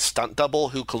clearly a stunt double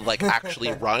who could like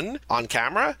actually run on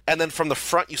camera. And then from the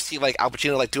front, you see like Al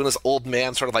Pacino like doing his old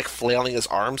man sort of like flailing his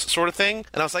arms sort of thing.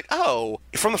 And I was like, oh,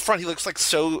 from the front, he looks like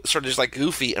so sort of just like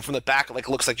goofy. And from the back, it like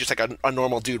looks like just like a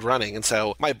normal dude running. And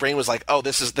so my brain was like, oh,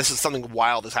 this is something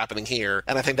wild is happening here.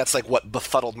 And I think that's like what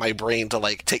befuddled my brain to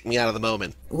like take me out of the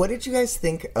moment. What did you guys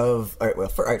think of? All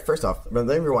right, first off, let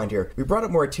me rewind here. We brought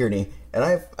up Maura Tierney, and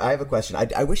I have a question.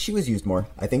 I wish she was used more.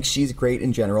 I think she's great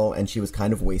in general, and she was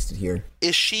kind of wasted here.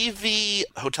 Is she the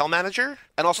hotel manager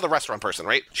and also the restaurant person,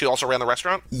 right? She also ran the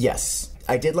restaurant? Yes.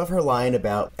 I did love her line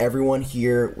about everyone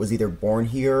here was either born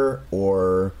here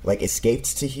or like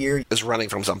escaped to here. Is running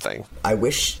from something. I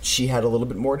wish she had a little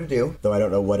bit more to do, though I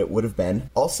don't know what it would have been.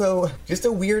 Also, just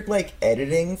a weird like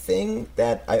editing thing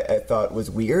that I thought was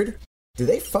weird. Do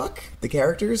they fuck the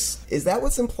characters? Is that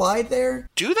what's implied there?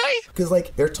 Do they? Because,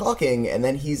 like, they're talking, and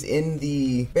then he's in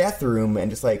the bathroom,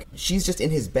 and just, like, she's just in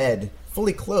his bed,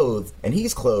 fully clothed, and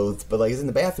he's clothed, but, like, he's in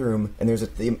the bathroom, and there's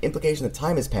the implication that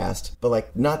time has passed, but,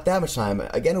 like, not that much time.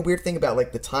 Again, a weird thing about,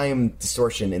 like, the time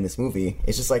distortion in this movie.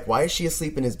 It's just like, why is she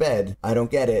asleep in his bed? I don't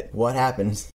get it. What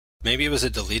happened? Maybe it was a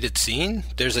deleted scene.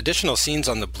 There's additional scenes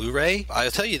on the Blu-ray.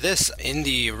 I'll tell you this, in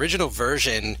the original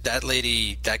version, that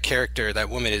lady, that character,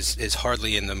 that woman is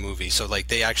hardly in the movie. So like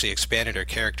they actually expanded her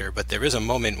character, but there is a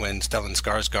moment when Stellan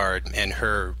Skarsgård and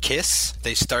her kiss,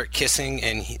 they start kissing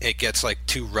and it gets like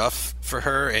too rough for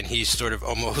her and he sort of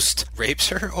almost rapes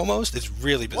her almost. It's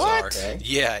really bizarre. What? Okay.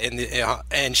 Yeah,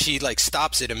 and she like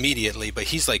stops it immediately, but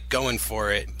he's like going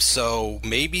for it. So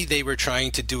maybe they were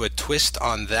trying to do a twist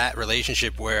on that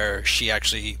relationship where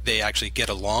they actually get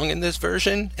along in this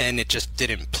version and it just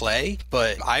didn't play.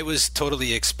 But I was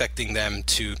totally expecting them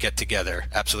to get together.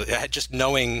 Absolutely. I had just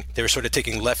knowing they were sort of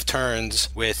taking left turns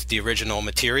with the original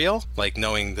material, like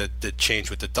knowing the change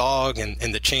with the dog and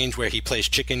the change where he plays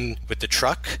chicken with the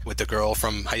truck with the girl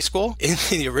from high school. In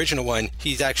the original one,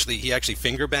 he actually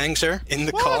finger bangs her in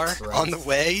the car on the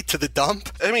way to the dump.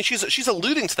 I mean, she's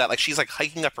alluding to that. Like she's like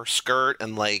hiking up her skirt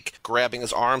and like grabbing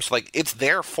his arm. So like it's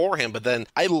there for him. But then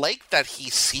I like that he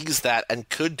sees that and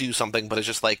could do something, but it's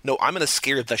just like, no, I'm going to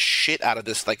scare the shit out of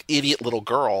this like idiot little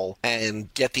girl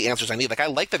and get the answers I need. Like I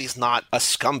like that he's not a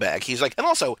scumbag. He's like, and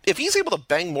also if he's able to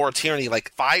bang Maura Tierney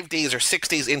like 5 days or 6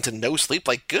 days into no sleep,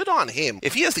 like good on him.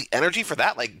 If he has the energy for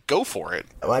that, like go for it.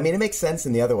 Well, I mean, it makes sense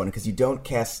in the other one because you don't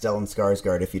cast Stellan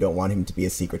Skarsgård if you don't want him to be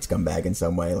a secret scumbag in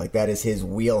some way. Like that is his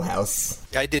wheelhouse.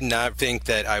 I did not think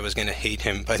that I was going to hate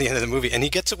him by the end of the movie, and he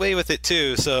gets away with it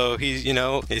too. So he's,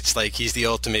 it's like he's the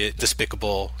ultimate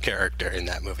despicable character in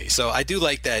that movie. So I do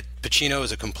like that Pacino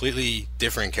is a completely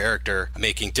different character,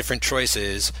 making different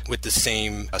choices with the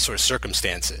same sort of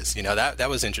circumstances. That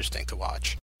was interesting to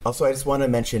watch. Also, I just want to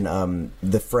mention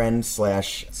the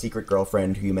friend/secret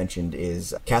girlfriend who you mentioned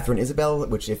is Catherine Isabelle,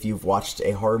 which if you've watched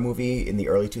a horror movie in the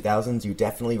early 2000s, you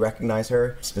definitely recognize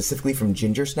her, specifically from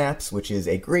Ginger Snaps, which is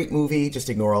a great movie. Just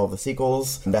ignore all of the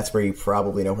sequels. And that's where you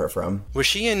probably know her from. Was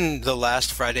she in the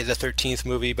last Friday the 13th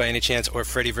movie by any chance, or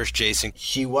Freddy vs. Jason?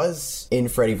 She was in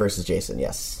Freddy vs. Jason,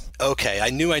 yes. Okay,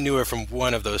 I knew her from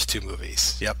one of those two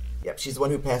movies. Yep, she's the one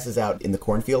who passes out in the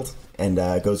cornfield and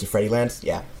goes to Freddyland.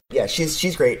 Yeah,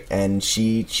 she's great, and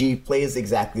she plays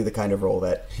exactly the kind of role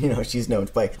that she's known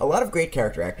to play. A lot of great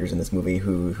character actors in this movie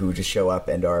who just show up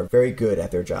and are very good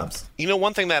at their jobs.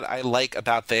 One thing that I like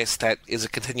about this that is a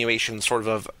continuation sort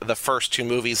of the first two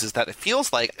movies is that it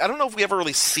feels like, I don't know if we ever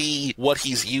really see what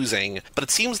he's using, but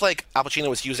it seems like Al Pacino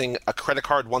was using a credit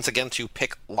card once again to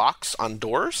pick locks on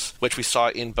doors, which we saw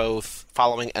in both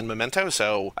Following and Memento.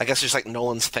 So I guess just like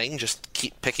Nolan's thing, just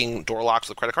keep picking door locks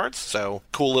with credit cards. So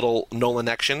cool little Nolan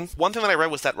action. One thing that I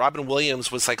read was that Robin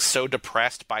Williams was like so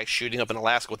depressed by shooting up in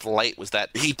Alaska with the light was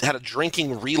that he had a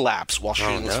drinking relapse while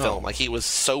shooting this film. Like he was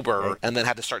sober and then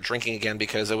had to start drinking again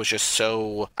because it was just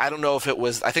so, I don't know if it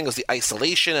was, I think it was the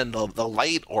isolation and the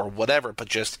light or whatever, but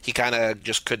just he kind of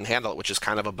just couldn't handle it, which is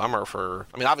kind of a bummer for,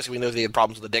 I mean, obviously we know that he had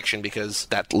problems with addiction because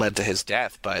that led to his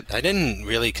death, but I didn't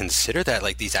really consider that.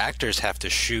 Like these actors have to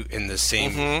shoot in the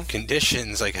same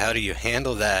conditions. Like how do you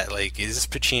handle that? Like is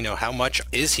Pacino, how much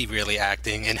is he really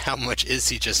acting and how much is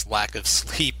he just lack of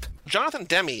sleep? Jonathan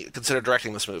Demme considered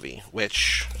directing this movie,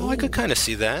 which... Oh, I could kind of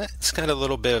see that. It's kind of a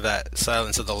little bit of that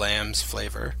Silence of the Lambs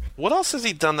flavor. What else has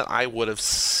he done that I would have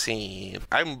seen?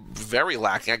 I'm very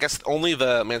lacking. I guess only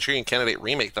the Manchurian Candidate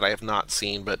remake that I have not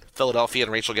seen, but Philadelphia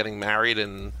and Rachel Getting Married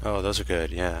and... Oh, those are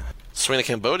good, yeah. Swing to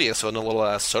Cambodia, so in a little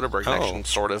Soderbergh connection,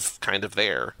 sort of, kind of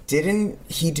there. Didn't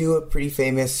he do a pretty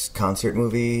famous concert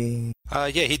movie? Yeah,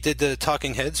 he did the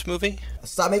Talking Heads movie.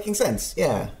 Stop Making Sense.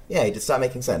 Yeah, he did Stop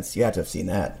Making Sense. You had to have seen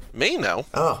that. May know.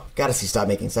 Oh, gotta see Stop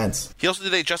Making Sense. He also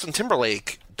did a Justin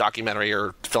Timberlake documentary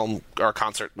or film or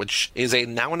concert, which is a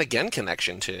Now and Again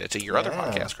connection to your other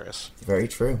podcast, Chris. Very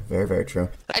true. Very, very true.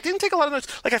 I didn't take a lot of notes.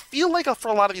 Like, I feel like for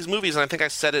a lot of these movies, and I think I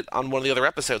said it on one of the other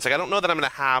episodes, like, I don't know that I'm going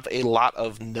to have a lot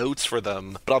of notes for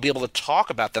them, but I'll be able to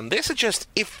talk about them. This is just,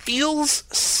 it feels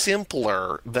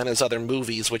simpler than his other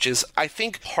movies, which is, I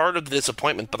think, part of the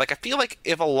disappointment. But, like, I feel like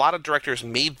if a lot of directors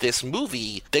made this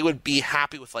movie, they would be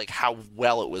happy with, like, how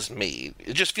well it was made.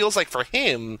 It just feels like for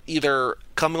him, either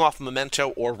coming off Memento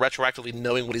or retroactively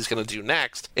knowing what he's going to do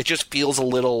next, it just feels a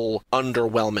little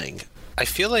underwhelming. I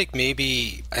feel like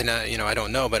maybe, and I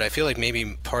don't know, but I feel like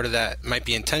maybe part of that might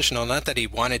be intentional. Not that he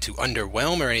wanted to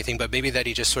underwhelm or anything, but maybe that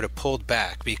he just sort of pulled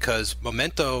back, because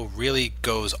Memento really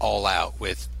goes all out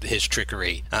with his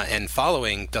trickery, and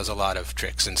Following does a lot of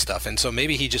tricks and stuff. And so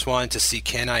maybe he just wanted to see,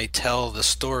 can I tell the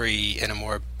story in a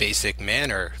more basic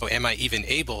manner? Or am I even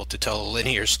able to tell a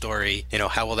linear story?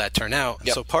 How will that turn out?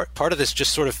 Yep. So part of this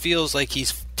just sort of feels like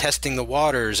he's testing the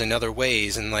waters in other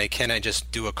ways, and like, can I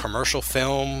just do a commercial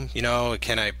film?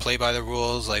 Can I play by the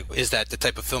rules? Like, is that the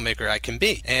type of filmmaker I can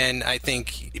be? And I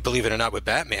think, believe it or not, with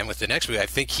Batman, with the next movie, I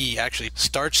think he actually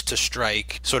starts to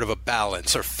strike sort of a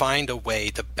balance, or find a way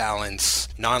to balance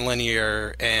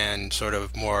nonlinear and sort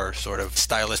of more sort of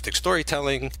stylistic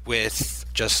storytelling with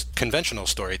just conventional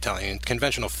storytelling and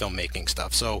conventional filmmaking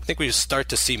stuff. So I think we start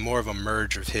to see more of a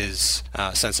merge of his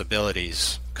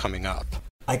sensibilities coming up.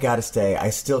 I gotta say, I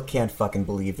still can't fucking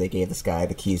believe they gave this guy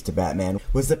the keys to Batman.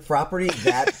 Was the property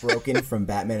that broken from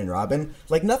Batman and Robin?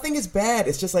 Like, nothing is bad.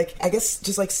 It's just like, I guess,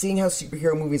 just like seeing how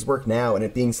superhero movies work now and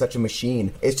it being such a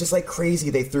machine. It's just like crazy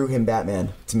they threw him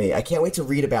Batman to me. I can't wait to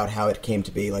read about how it came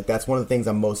to be. Like, that's one of the things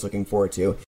I'm most looking forward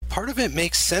to. Part of it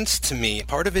makes sense to me.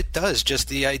 Part of it does. Just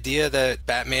the idea that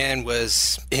Batman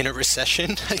was in a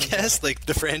recession, I guess, like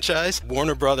the franchise.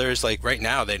 Warner Brothers, like right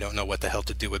now, they don't know what the hell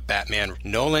to do with Batman.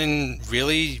 Nolan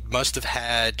really must have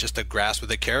had just a grasp of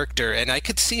the character, and I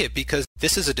could see it because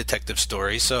this is a detective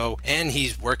story, and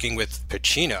he's working with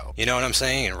Pacino, you know what I'm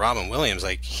saying? And Robin Williams,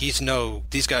 like,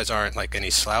 these guys aren't like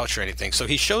any slouch or anything. So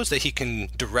he shows that he can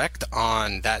direct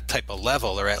on that type of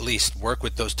level, or at least work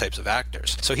with those types of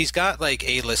actors. So he's got like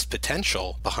A-list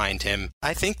potential behind him.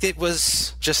 I think it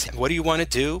was just, what do you want to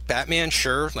do? Batman,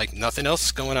 sure, like nothing else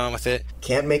is going on with it.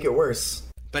 Can't make it worse.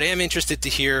 But I am interested to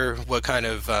hear what kind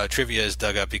of trivia is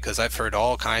dug up, because I've heard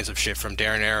all kinds of shit from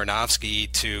Darren Aronofsky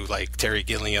to like Terry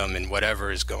Gilliam and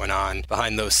whatever is going on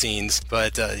behind those scenes.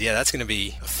 But yeah, that's going to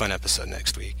be a fun episode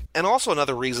next week. And also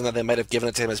another reason that they might have given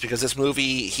it to him is because this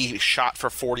movie he shot for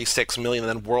 $46 million, and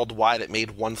then worldwide it made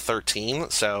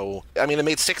 $113. So, I mean, it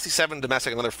made $67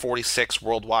 domestic, another $46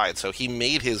 worldwide. So he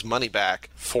made his money back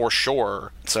for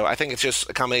sure. So I think it's just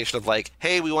a combination of like,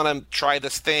 hey, we want to try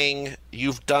this thing.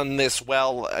 You've done this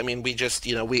well. I mean, we just,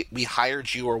 we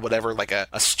hired you or whatever, like a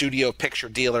studio picture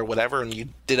deal or whatever, and you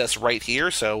did us right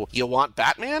here. So you want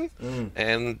Batman?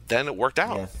 And then it worked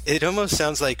out. Yeah. It almost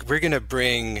sounds like we're going to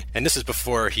bring, and this is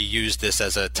before he used this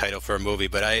as a title for a movie,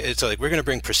 but it's like we're going to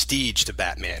bring prestige to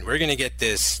Batman. We're going to get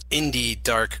this indie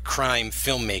dark crime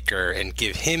filmmaker and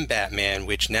give him Batman,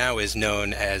 which now is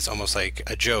known as almost like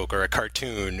a joke or a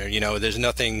cartoon, or there's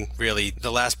nothing really.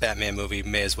 The last Batman movie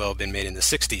may as well have been made in the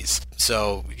 60s.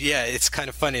 So yeah, it's kind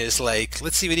of funny. It's like,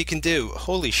 let's see what he can do.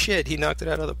 Holy shit, he knocked it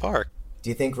out of the park. Do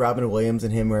you think Robin Williams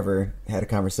and him ever had a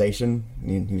conversation?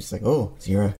 And he was like, "Oh, so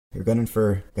you're gunning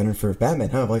for Batman,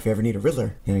 huh? Well, if you ever need a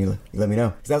Riddler, you let me know."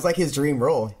 Because that was like his dream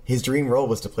role. His dream role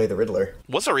was to play the Riddler.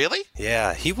 Was it really?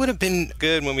 Yeah, he would have been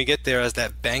good when we get there as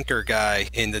that banker guy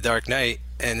in The Dark Knight.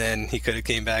 And then he could have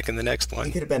came back in the next one.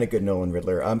 He could have been a good Nolan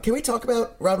Riddler. Can we talk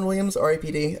about Robin Williams,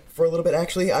 R.I.P.D., for a little bit,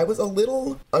 actually? I was a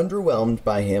little underwhelmed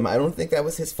by him. I don't think that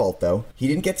was his fault, though. He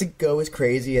didn't get to go as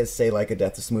crazy as, say, like a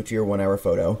Death to Smoochie or 1 Hour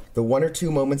Photo. The 1 or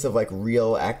 2 moments of, like,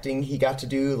 real acting he got to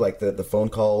do, like the phone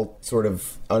call sort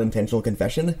of unintentional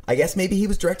confession, I guess maybe he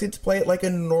was directed to play it like a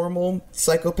normal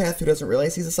psychopath who doesn't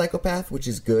realize he's a psychopath, which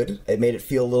is good. It made it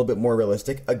feel a little bit more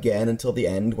realistic, again, until the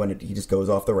end, when he just goes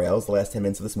off the rails. The last 10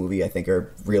 minutes of this movie, I think,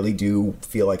 really do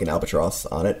feel like an albatross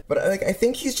on it. But I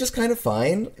think he's just kind of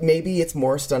fine. Maybe it's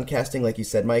more stunt casting, like you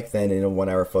said, Mike, than in a 1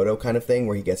 Hour Photo kind of thing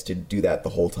where he gets to do that the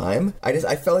whole time.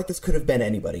 I felt like this could have been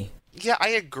anybody. Yeah, I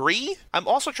agree. I'm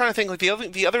also trying to think, like,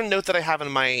 the other note that I have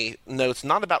in my notes,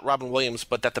 not about Robin Williams,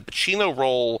 but that the Pacino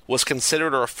role was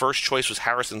considered, or a first choice was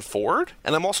Harrison Ford.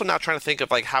 And I'm also now trying to think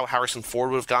of, like, how Harrison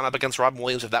Ford would have gone up against Robin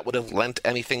Williams, if that would have lent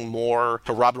anything more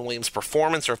to Robin Williams'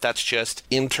 performance, or if that's just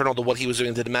internal to what he was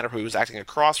doing. It didn't matter who he was acting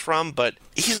across from, but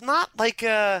he's not like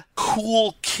a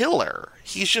cool killer.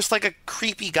 He's just like a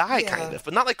creepy guy, kind of,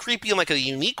 but not like creepy in like a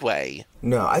unique way.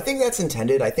 No, I think that's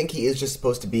intended. I think he is just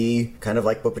supposed to be kind of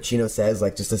like what Pacino says,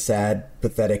 like just a sad,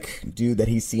 pathetic dude that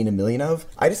he's seen a million of.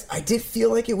 I did feel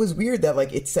like it was weird that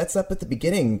like it sets up at the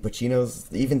beginning. Pacino's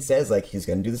even says like he's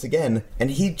gonna do this again,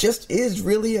 and he just is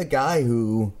really a guy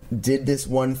who did this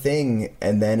one thing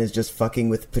and then is just fucking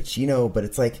with Pacino, but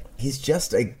it's like he's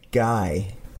just a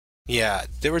guy. Yeah,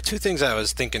 there were two things I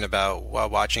was thinking about while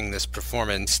watching this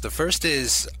performance. The first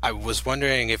is I was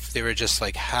wondering if they were just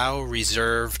like, how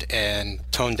reserved and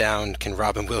toned down can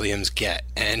Robin Williams get?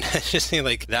 And I just think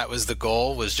like that was the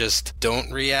goal, was just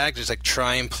don't react, just like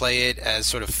try and play it as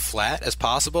sort of flat as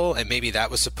possible. And maybe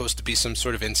that was supposed to be some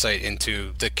sort of insight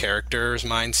into the character's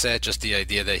mindset, just the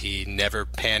idea that he never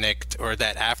panicked, or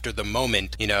that after the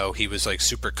moment, you know, he was like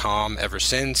super calm ever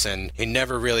since, and he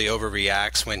never really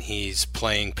overreacts when he's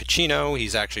playing Pacino.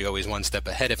 He's actually always one step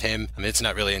ahead of him. I mean, it's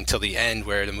not really until the end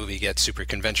where the movie gets super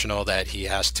conventional that he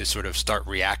has to sort of start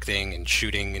reacting and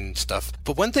shooting and stuff.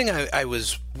 But one thing I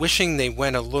was wishing they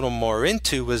went a little more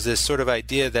into was this sort of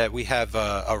idea that we have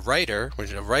a writer, which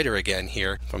is a writer again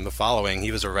here from The Following.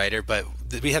 He was a writer, but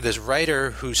we have this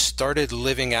writer who started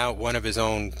living out one of his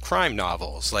own crime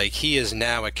novels. Like, he is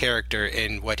now a character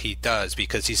in what he does,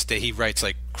 because he writes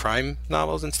like crime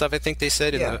novels and stuff, I think they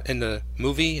said in the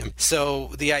movie.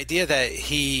 So the idea that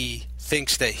he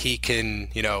thinks that he can,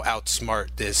 you know, outsmart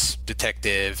this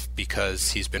detective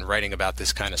because he's been writing about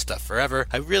this kind of stuff forever.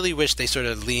 I really wish they sort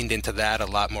of leaned into that a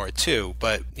lot more too.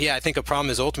 But yeah, I think a problem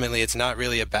is ultimately it's not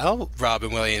really about Robin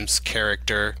Williams'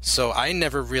 character. So I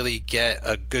never really get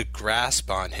a good grasp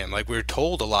on him. Like, we're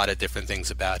told a lot of different things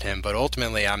about him, but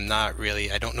ultimately I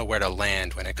don't know where to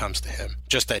land when it comes to him.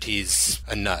 Just that he's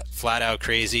a nut, flat out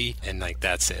crazy, and like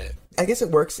that's it. I guess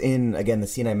it works in, again, the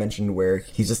scene I mentioned where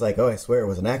he's just like, oh, I swear it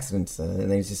was an accident.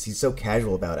 And then he's so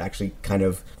casual about actually kind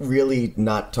of really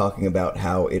not talking about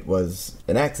how it was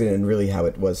an accident and really how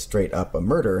it was straight up a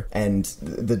murder. And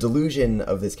the delusion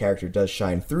of this character does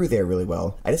shine through there really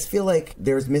well. I just feel like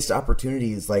there's missed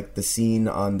opportunities, like the scene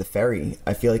on the ferry.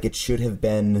 I feel like it should have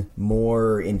been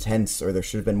more intense, or there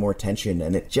should have been more tension.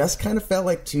 And it just kind of felt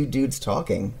like two dudes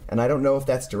talking. And I don't know if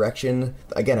that's direction.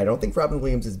 Again, I don't think Robin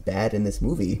Williams is bad in this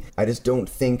movie. I just don't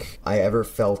think I ever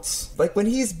felt like when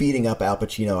he's beating up Al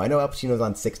Pacino. I know Al Pacino's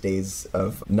on 6 days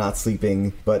of not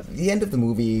sleeping, but the end of the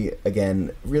movie, again,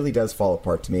 really does fall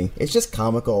apart to me. It's just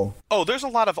comical. Oh, there's a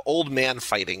lot of old man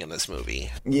fighting in this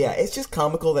movie. Yeah, it's just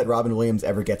comical that Robin Williams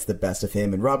ever gets the best of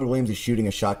him, and Robin Williams is shooting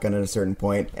a shotgun at a certain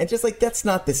point, and just like, that's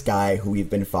not this guy who we've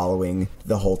been following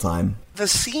the whole time. The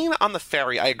scene on the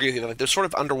ferry, I agree with you, like, they're sort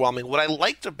of underwhelming. What I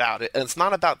liked about it, and it's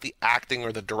not about the acting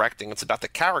or the directing, it's about the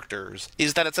characters,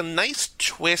 is that it's a nice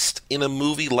twist in a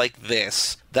movie like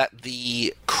this that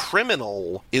the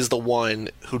criminal is the one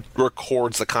who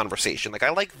records the conversation. Like, I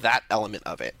like that element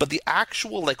of it. But the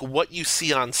actual, like, what you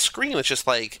see on screen, it's just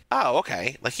like, oh,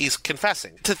 okay, like, he's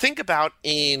confessing. To think about,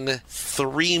 in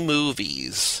 3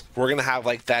 movies, we're gonna have,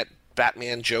 like, that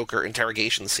Batman Joker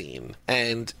interrogation scene,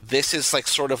 and this is like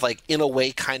sort of like in a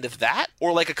way kind of that,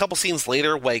 or like a couple scenes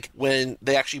later, like when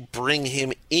they actually bring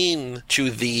him in to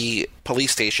the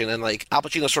police station, and like Al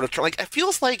Pacino sort of like, it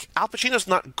feels like Al Pacino's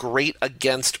not great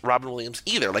against Robin Williams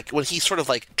either. Like when he sort of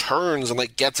like turns and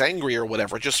like gets angry or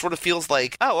whatever, it just sort of feels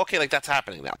like, oh, okay, like that's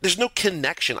happening now. There's no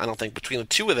connection, I don't think, between the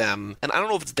two of them, and I don't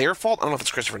know if it's their fault, I don't know if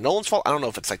it's Christopher Nolan's fault, I don't know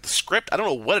if it's like the script, I don't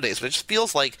know what it is, but it just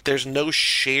feels like there's no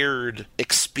shared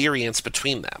experience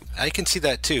between them. I can see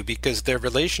that too, because their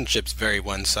relationship's very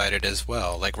one-sided as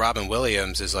well. Like Robin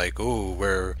Williams is like, "Ooh,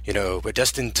 we're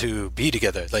destined to be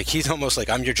together." Like he's almost like,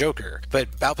 "I'm your Joker." But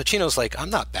Al Pacino's like,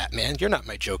 "I'm not Batman. You're not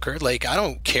my Joker. Like I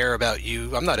don't care about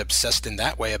you. I'm not obsessed in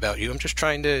that way about you. I'm just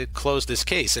trying to close this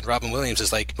case." And Robin Williams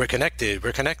is like, "We're connected.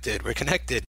 We're connected. We're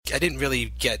connected." I didn't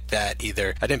really get that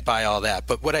either. I didn't buy all that.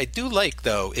 But what I do like,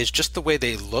 though, is just the way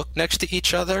they look next to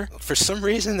each other. For some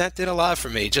reason, that did a lot for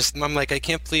me. I'm like, I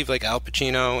can't believe like Al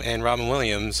Pacino and Robin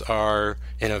Williams are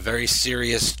in a very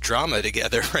serious drama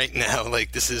together right now.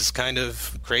 Like, this is kind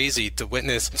of crazy to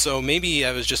witness. So maybe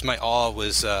my awe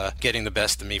was getting the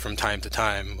best of me from time to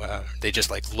time. They just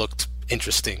like looked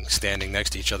interesting standing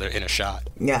next to each other in a shot.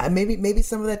 Yeah, maybe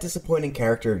some of that disappointing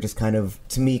character just kind of,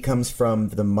 to me, comes from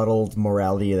the muddled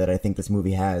morality that I think this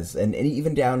movie has. And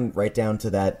even right down to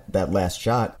that last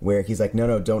shot where he's like,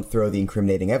 no, don't throw the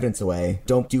incriminating evidence away.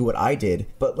 Don't do what I did.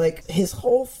 But, like, his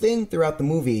whole thing throughout the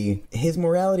movie, his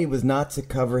morality was not to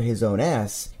cover his own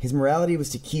ass. His morality was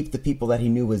to keep the people that he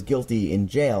knew was guilty in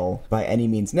jail by any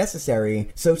means necessary.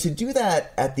 So to do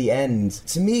that at the end,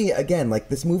 to me, again, like,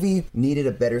 this movie needed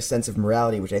a better sense of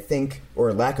morality, which I think,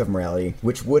 or lack of morality,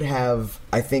 which would have,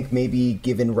 I think, maybe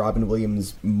given Robin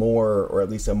Williams more, or at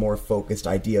least a more focused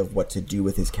idea of what to do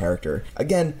with his character.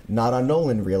 Again, not on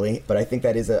Nolan, really, but I think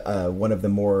that is one of the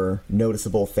more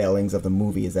noticeable failings of the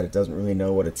movie, is that it doesn't really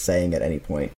know what it's saying at any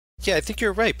point. Yeah, I think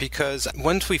you're right, because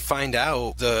once we find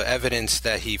out the evidence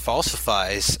that he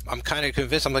falsifies, I'm kind of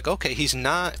convinced. I'm like, okay, he's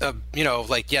not,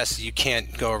 yes, you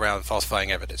can't go around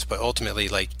falsifying evidence, but ultimately,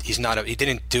 like, he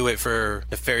didn't do it for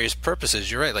nefarious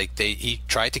purposes. You're right. Like, he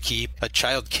tried to keep a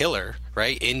child killer,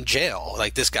 right, in jail.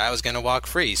 Like, this guy was going to walk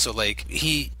free. So, like,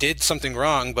 he did something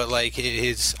wrong, but, like,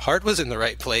 his heart was in the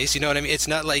right place. You know what I mean? It's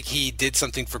not like he did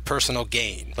something for personal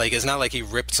gain. Like, it's not like he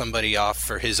ripped somebody off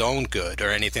for his own good or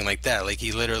anything like that. Like,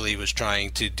 he literally was trying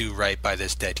to do right by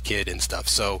this dead kid and stuff.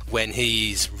 So when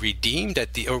he's redeemed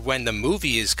when the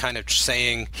movie is kind of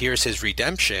saying, here's his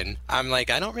redemption, I'm like,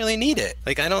 I don't really need it.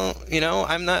 Like, I don't,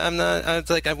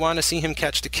 I want to see him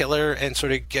catch the killer and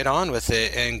sort of get on with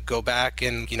it and go back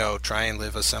and, try and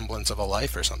live a semblance of a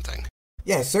life or something.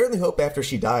 Yeah, I certainly hope after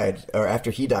he died,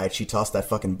 she tossed that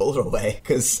fucking bullet away,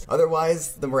 because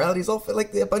otherwise the morality's all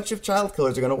like a bunch of child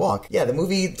killers are gonna walk. Yeah, the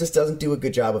movie just doesn't do a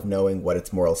good job of knowing what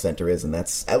its moral center is, and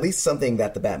that's at least something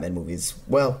that the Batman movies,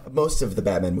 most of the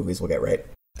Batman movies will get right.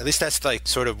 At least that's like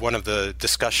sort of one of the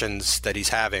discussions that he's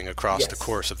having across the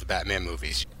course of the Batman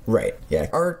movies. Right, yeah.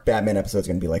 Our Batman episode's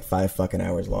gonna be like 5 fucking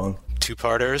hours long.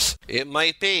 Two-parters. It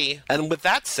might be. And with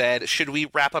that said, should we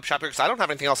wrap up shop here? Because I don't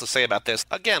have anything else to say about this.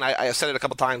 Again, I said it a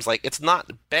couple times, like, it's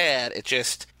not bad, it's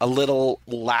just a little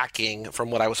lacking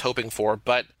from what I was hoping for.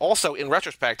 But also, in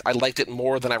retrospect, I liked it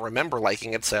more than I remember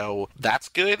liking it, so that's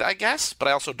good, I guess. But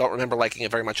I also don't remember liking it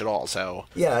very much at all, so...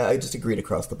 Yeah, I just agreed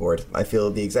across the board. I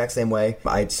feel the exact same way.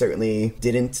 I certainly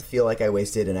didn't feel like I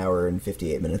wasted an hour and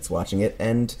 58 minutes watching it,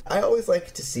 and I always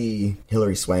like to see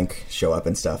Hilary Swank show up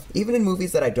and stuff. Even in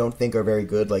movies that I don't think are very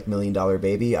good, like $1 Million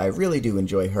Baby, I really do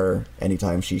enjoy her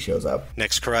anytime she shows up.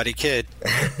 Next Karate Kid.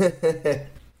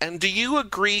 And do you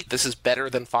agree this is better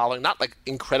than Following? Not like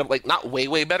incredible, like not way,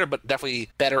 way better, but definitely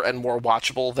better and more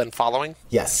watchable than Following?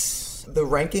 Yes. The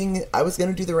ranking, I was going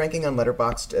to do the ranking on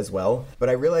Letterboxd as well, but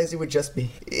I realized it would just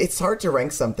be, it's hard to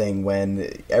rank something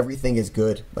when everything is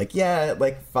good. Like, yeah,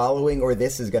 like Following or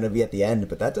this is going to be at the end,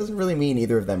 but that doesn't really mean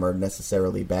either of them are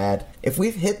necessarily bad. If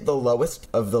we've hit the lowest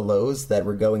of the lows that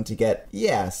we're going to get,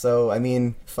 yeah, so, I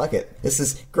mean, fuck it. This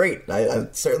is great.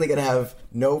 I'm certainly going to have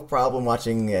no problem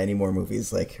watching any more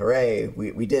movies. Like, hooray,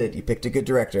 we did it. You picked a good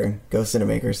director. Go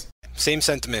Cinemakers. Same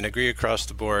sentiment, agree across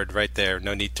the board right there.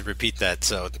 No need to repeat that.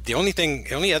 So the only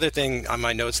other thing on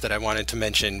my notes that I wanted to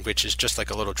mention, which is just like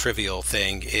a little trivial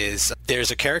thing, is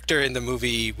there's a character in the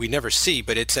movie we never see,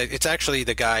 but it's actually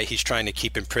the guy he's trying to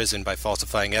keep in prison by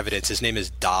falsifying evidence. His name is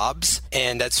Dobbs,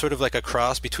 and that's sort of like a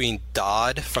cross between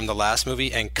Dodd from the last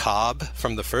movie and Cobb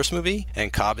from the first movie,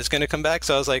 and Cobb is going to come back.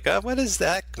 So I was like, what is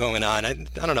that going on? I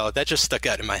don't know. That just stuck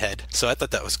out in my head. So I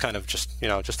thought that was kind of just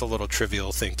a little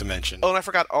trivial thing to mention. Oh, and I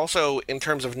forgot also, in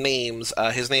terms of names,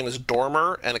 his name is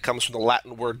Dormer, and it comes from the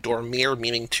Latin word dormire,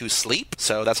 meaning to sleep.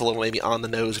 So that's a little maybe on the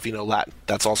nose if you know Latin.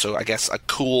 That's also, I guess, a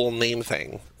cool name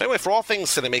thing. But anyway, for all things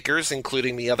Cinemakers,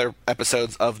 including the other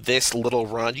episodes of this little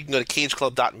run, you can go to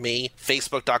cageclub.me,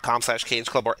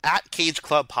 facebook.com/cageclub, or at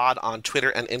cageclubpod on Twitter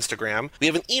and Instagram. We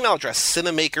have an email address,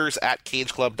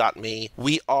 cinemakers@cageclub.me.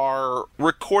 We are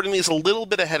recording these a little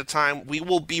bit ahead of time. We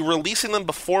will be releasing them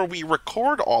before we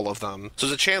record all of them. So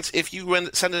there's a chance if you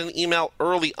send in an email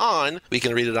early on, we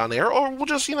can read it on air, or we'll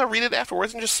just, read it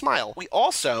afterwards and just smile. We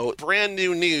also, brand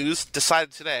new news,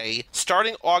 decided today,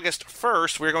 starting August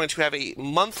 1st, we're going to have a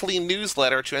monthly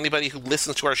newsletter to anybody who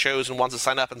listens to our shows and wants to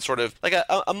sign up, and sort of like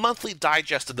a monthly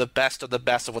digest of the best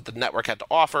of what the network had to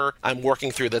offer. I'm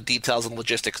working through the details and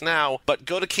logistics now, but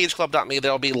go to cageclub.me.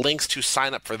 There'll be links to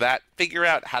sign up for that. Figure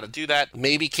out how to do that.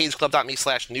 Maybe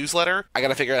cageclub.me/newsletter. I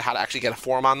gotta figure out how to actually get a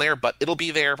form on there, but it'll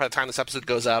be there by the time this episode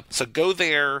goes up. So go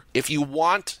there. If you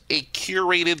want a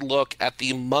curated look at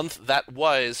the month that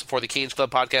was for the Cage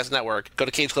Club Podcast Network, go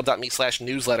to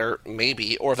cageclub.me/newsletter,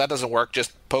 maybe. Or if that doesn't work,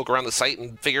 just poke around the site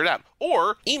and figure it out.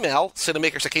 Or email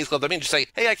cinemakers@cageclub.me and just say,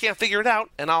 hey, I can't figure it out,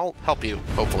 and I'll help you,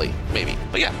 hopefully, maybe.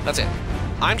 But yeah, that's it.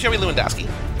 I'm Jeremy Lewandowski.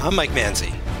 I'm Mike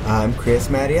Manzi. I'm Chris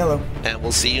Mattiello. And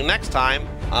we'll see you next time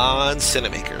on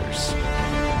Cinemakers.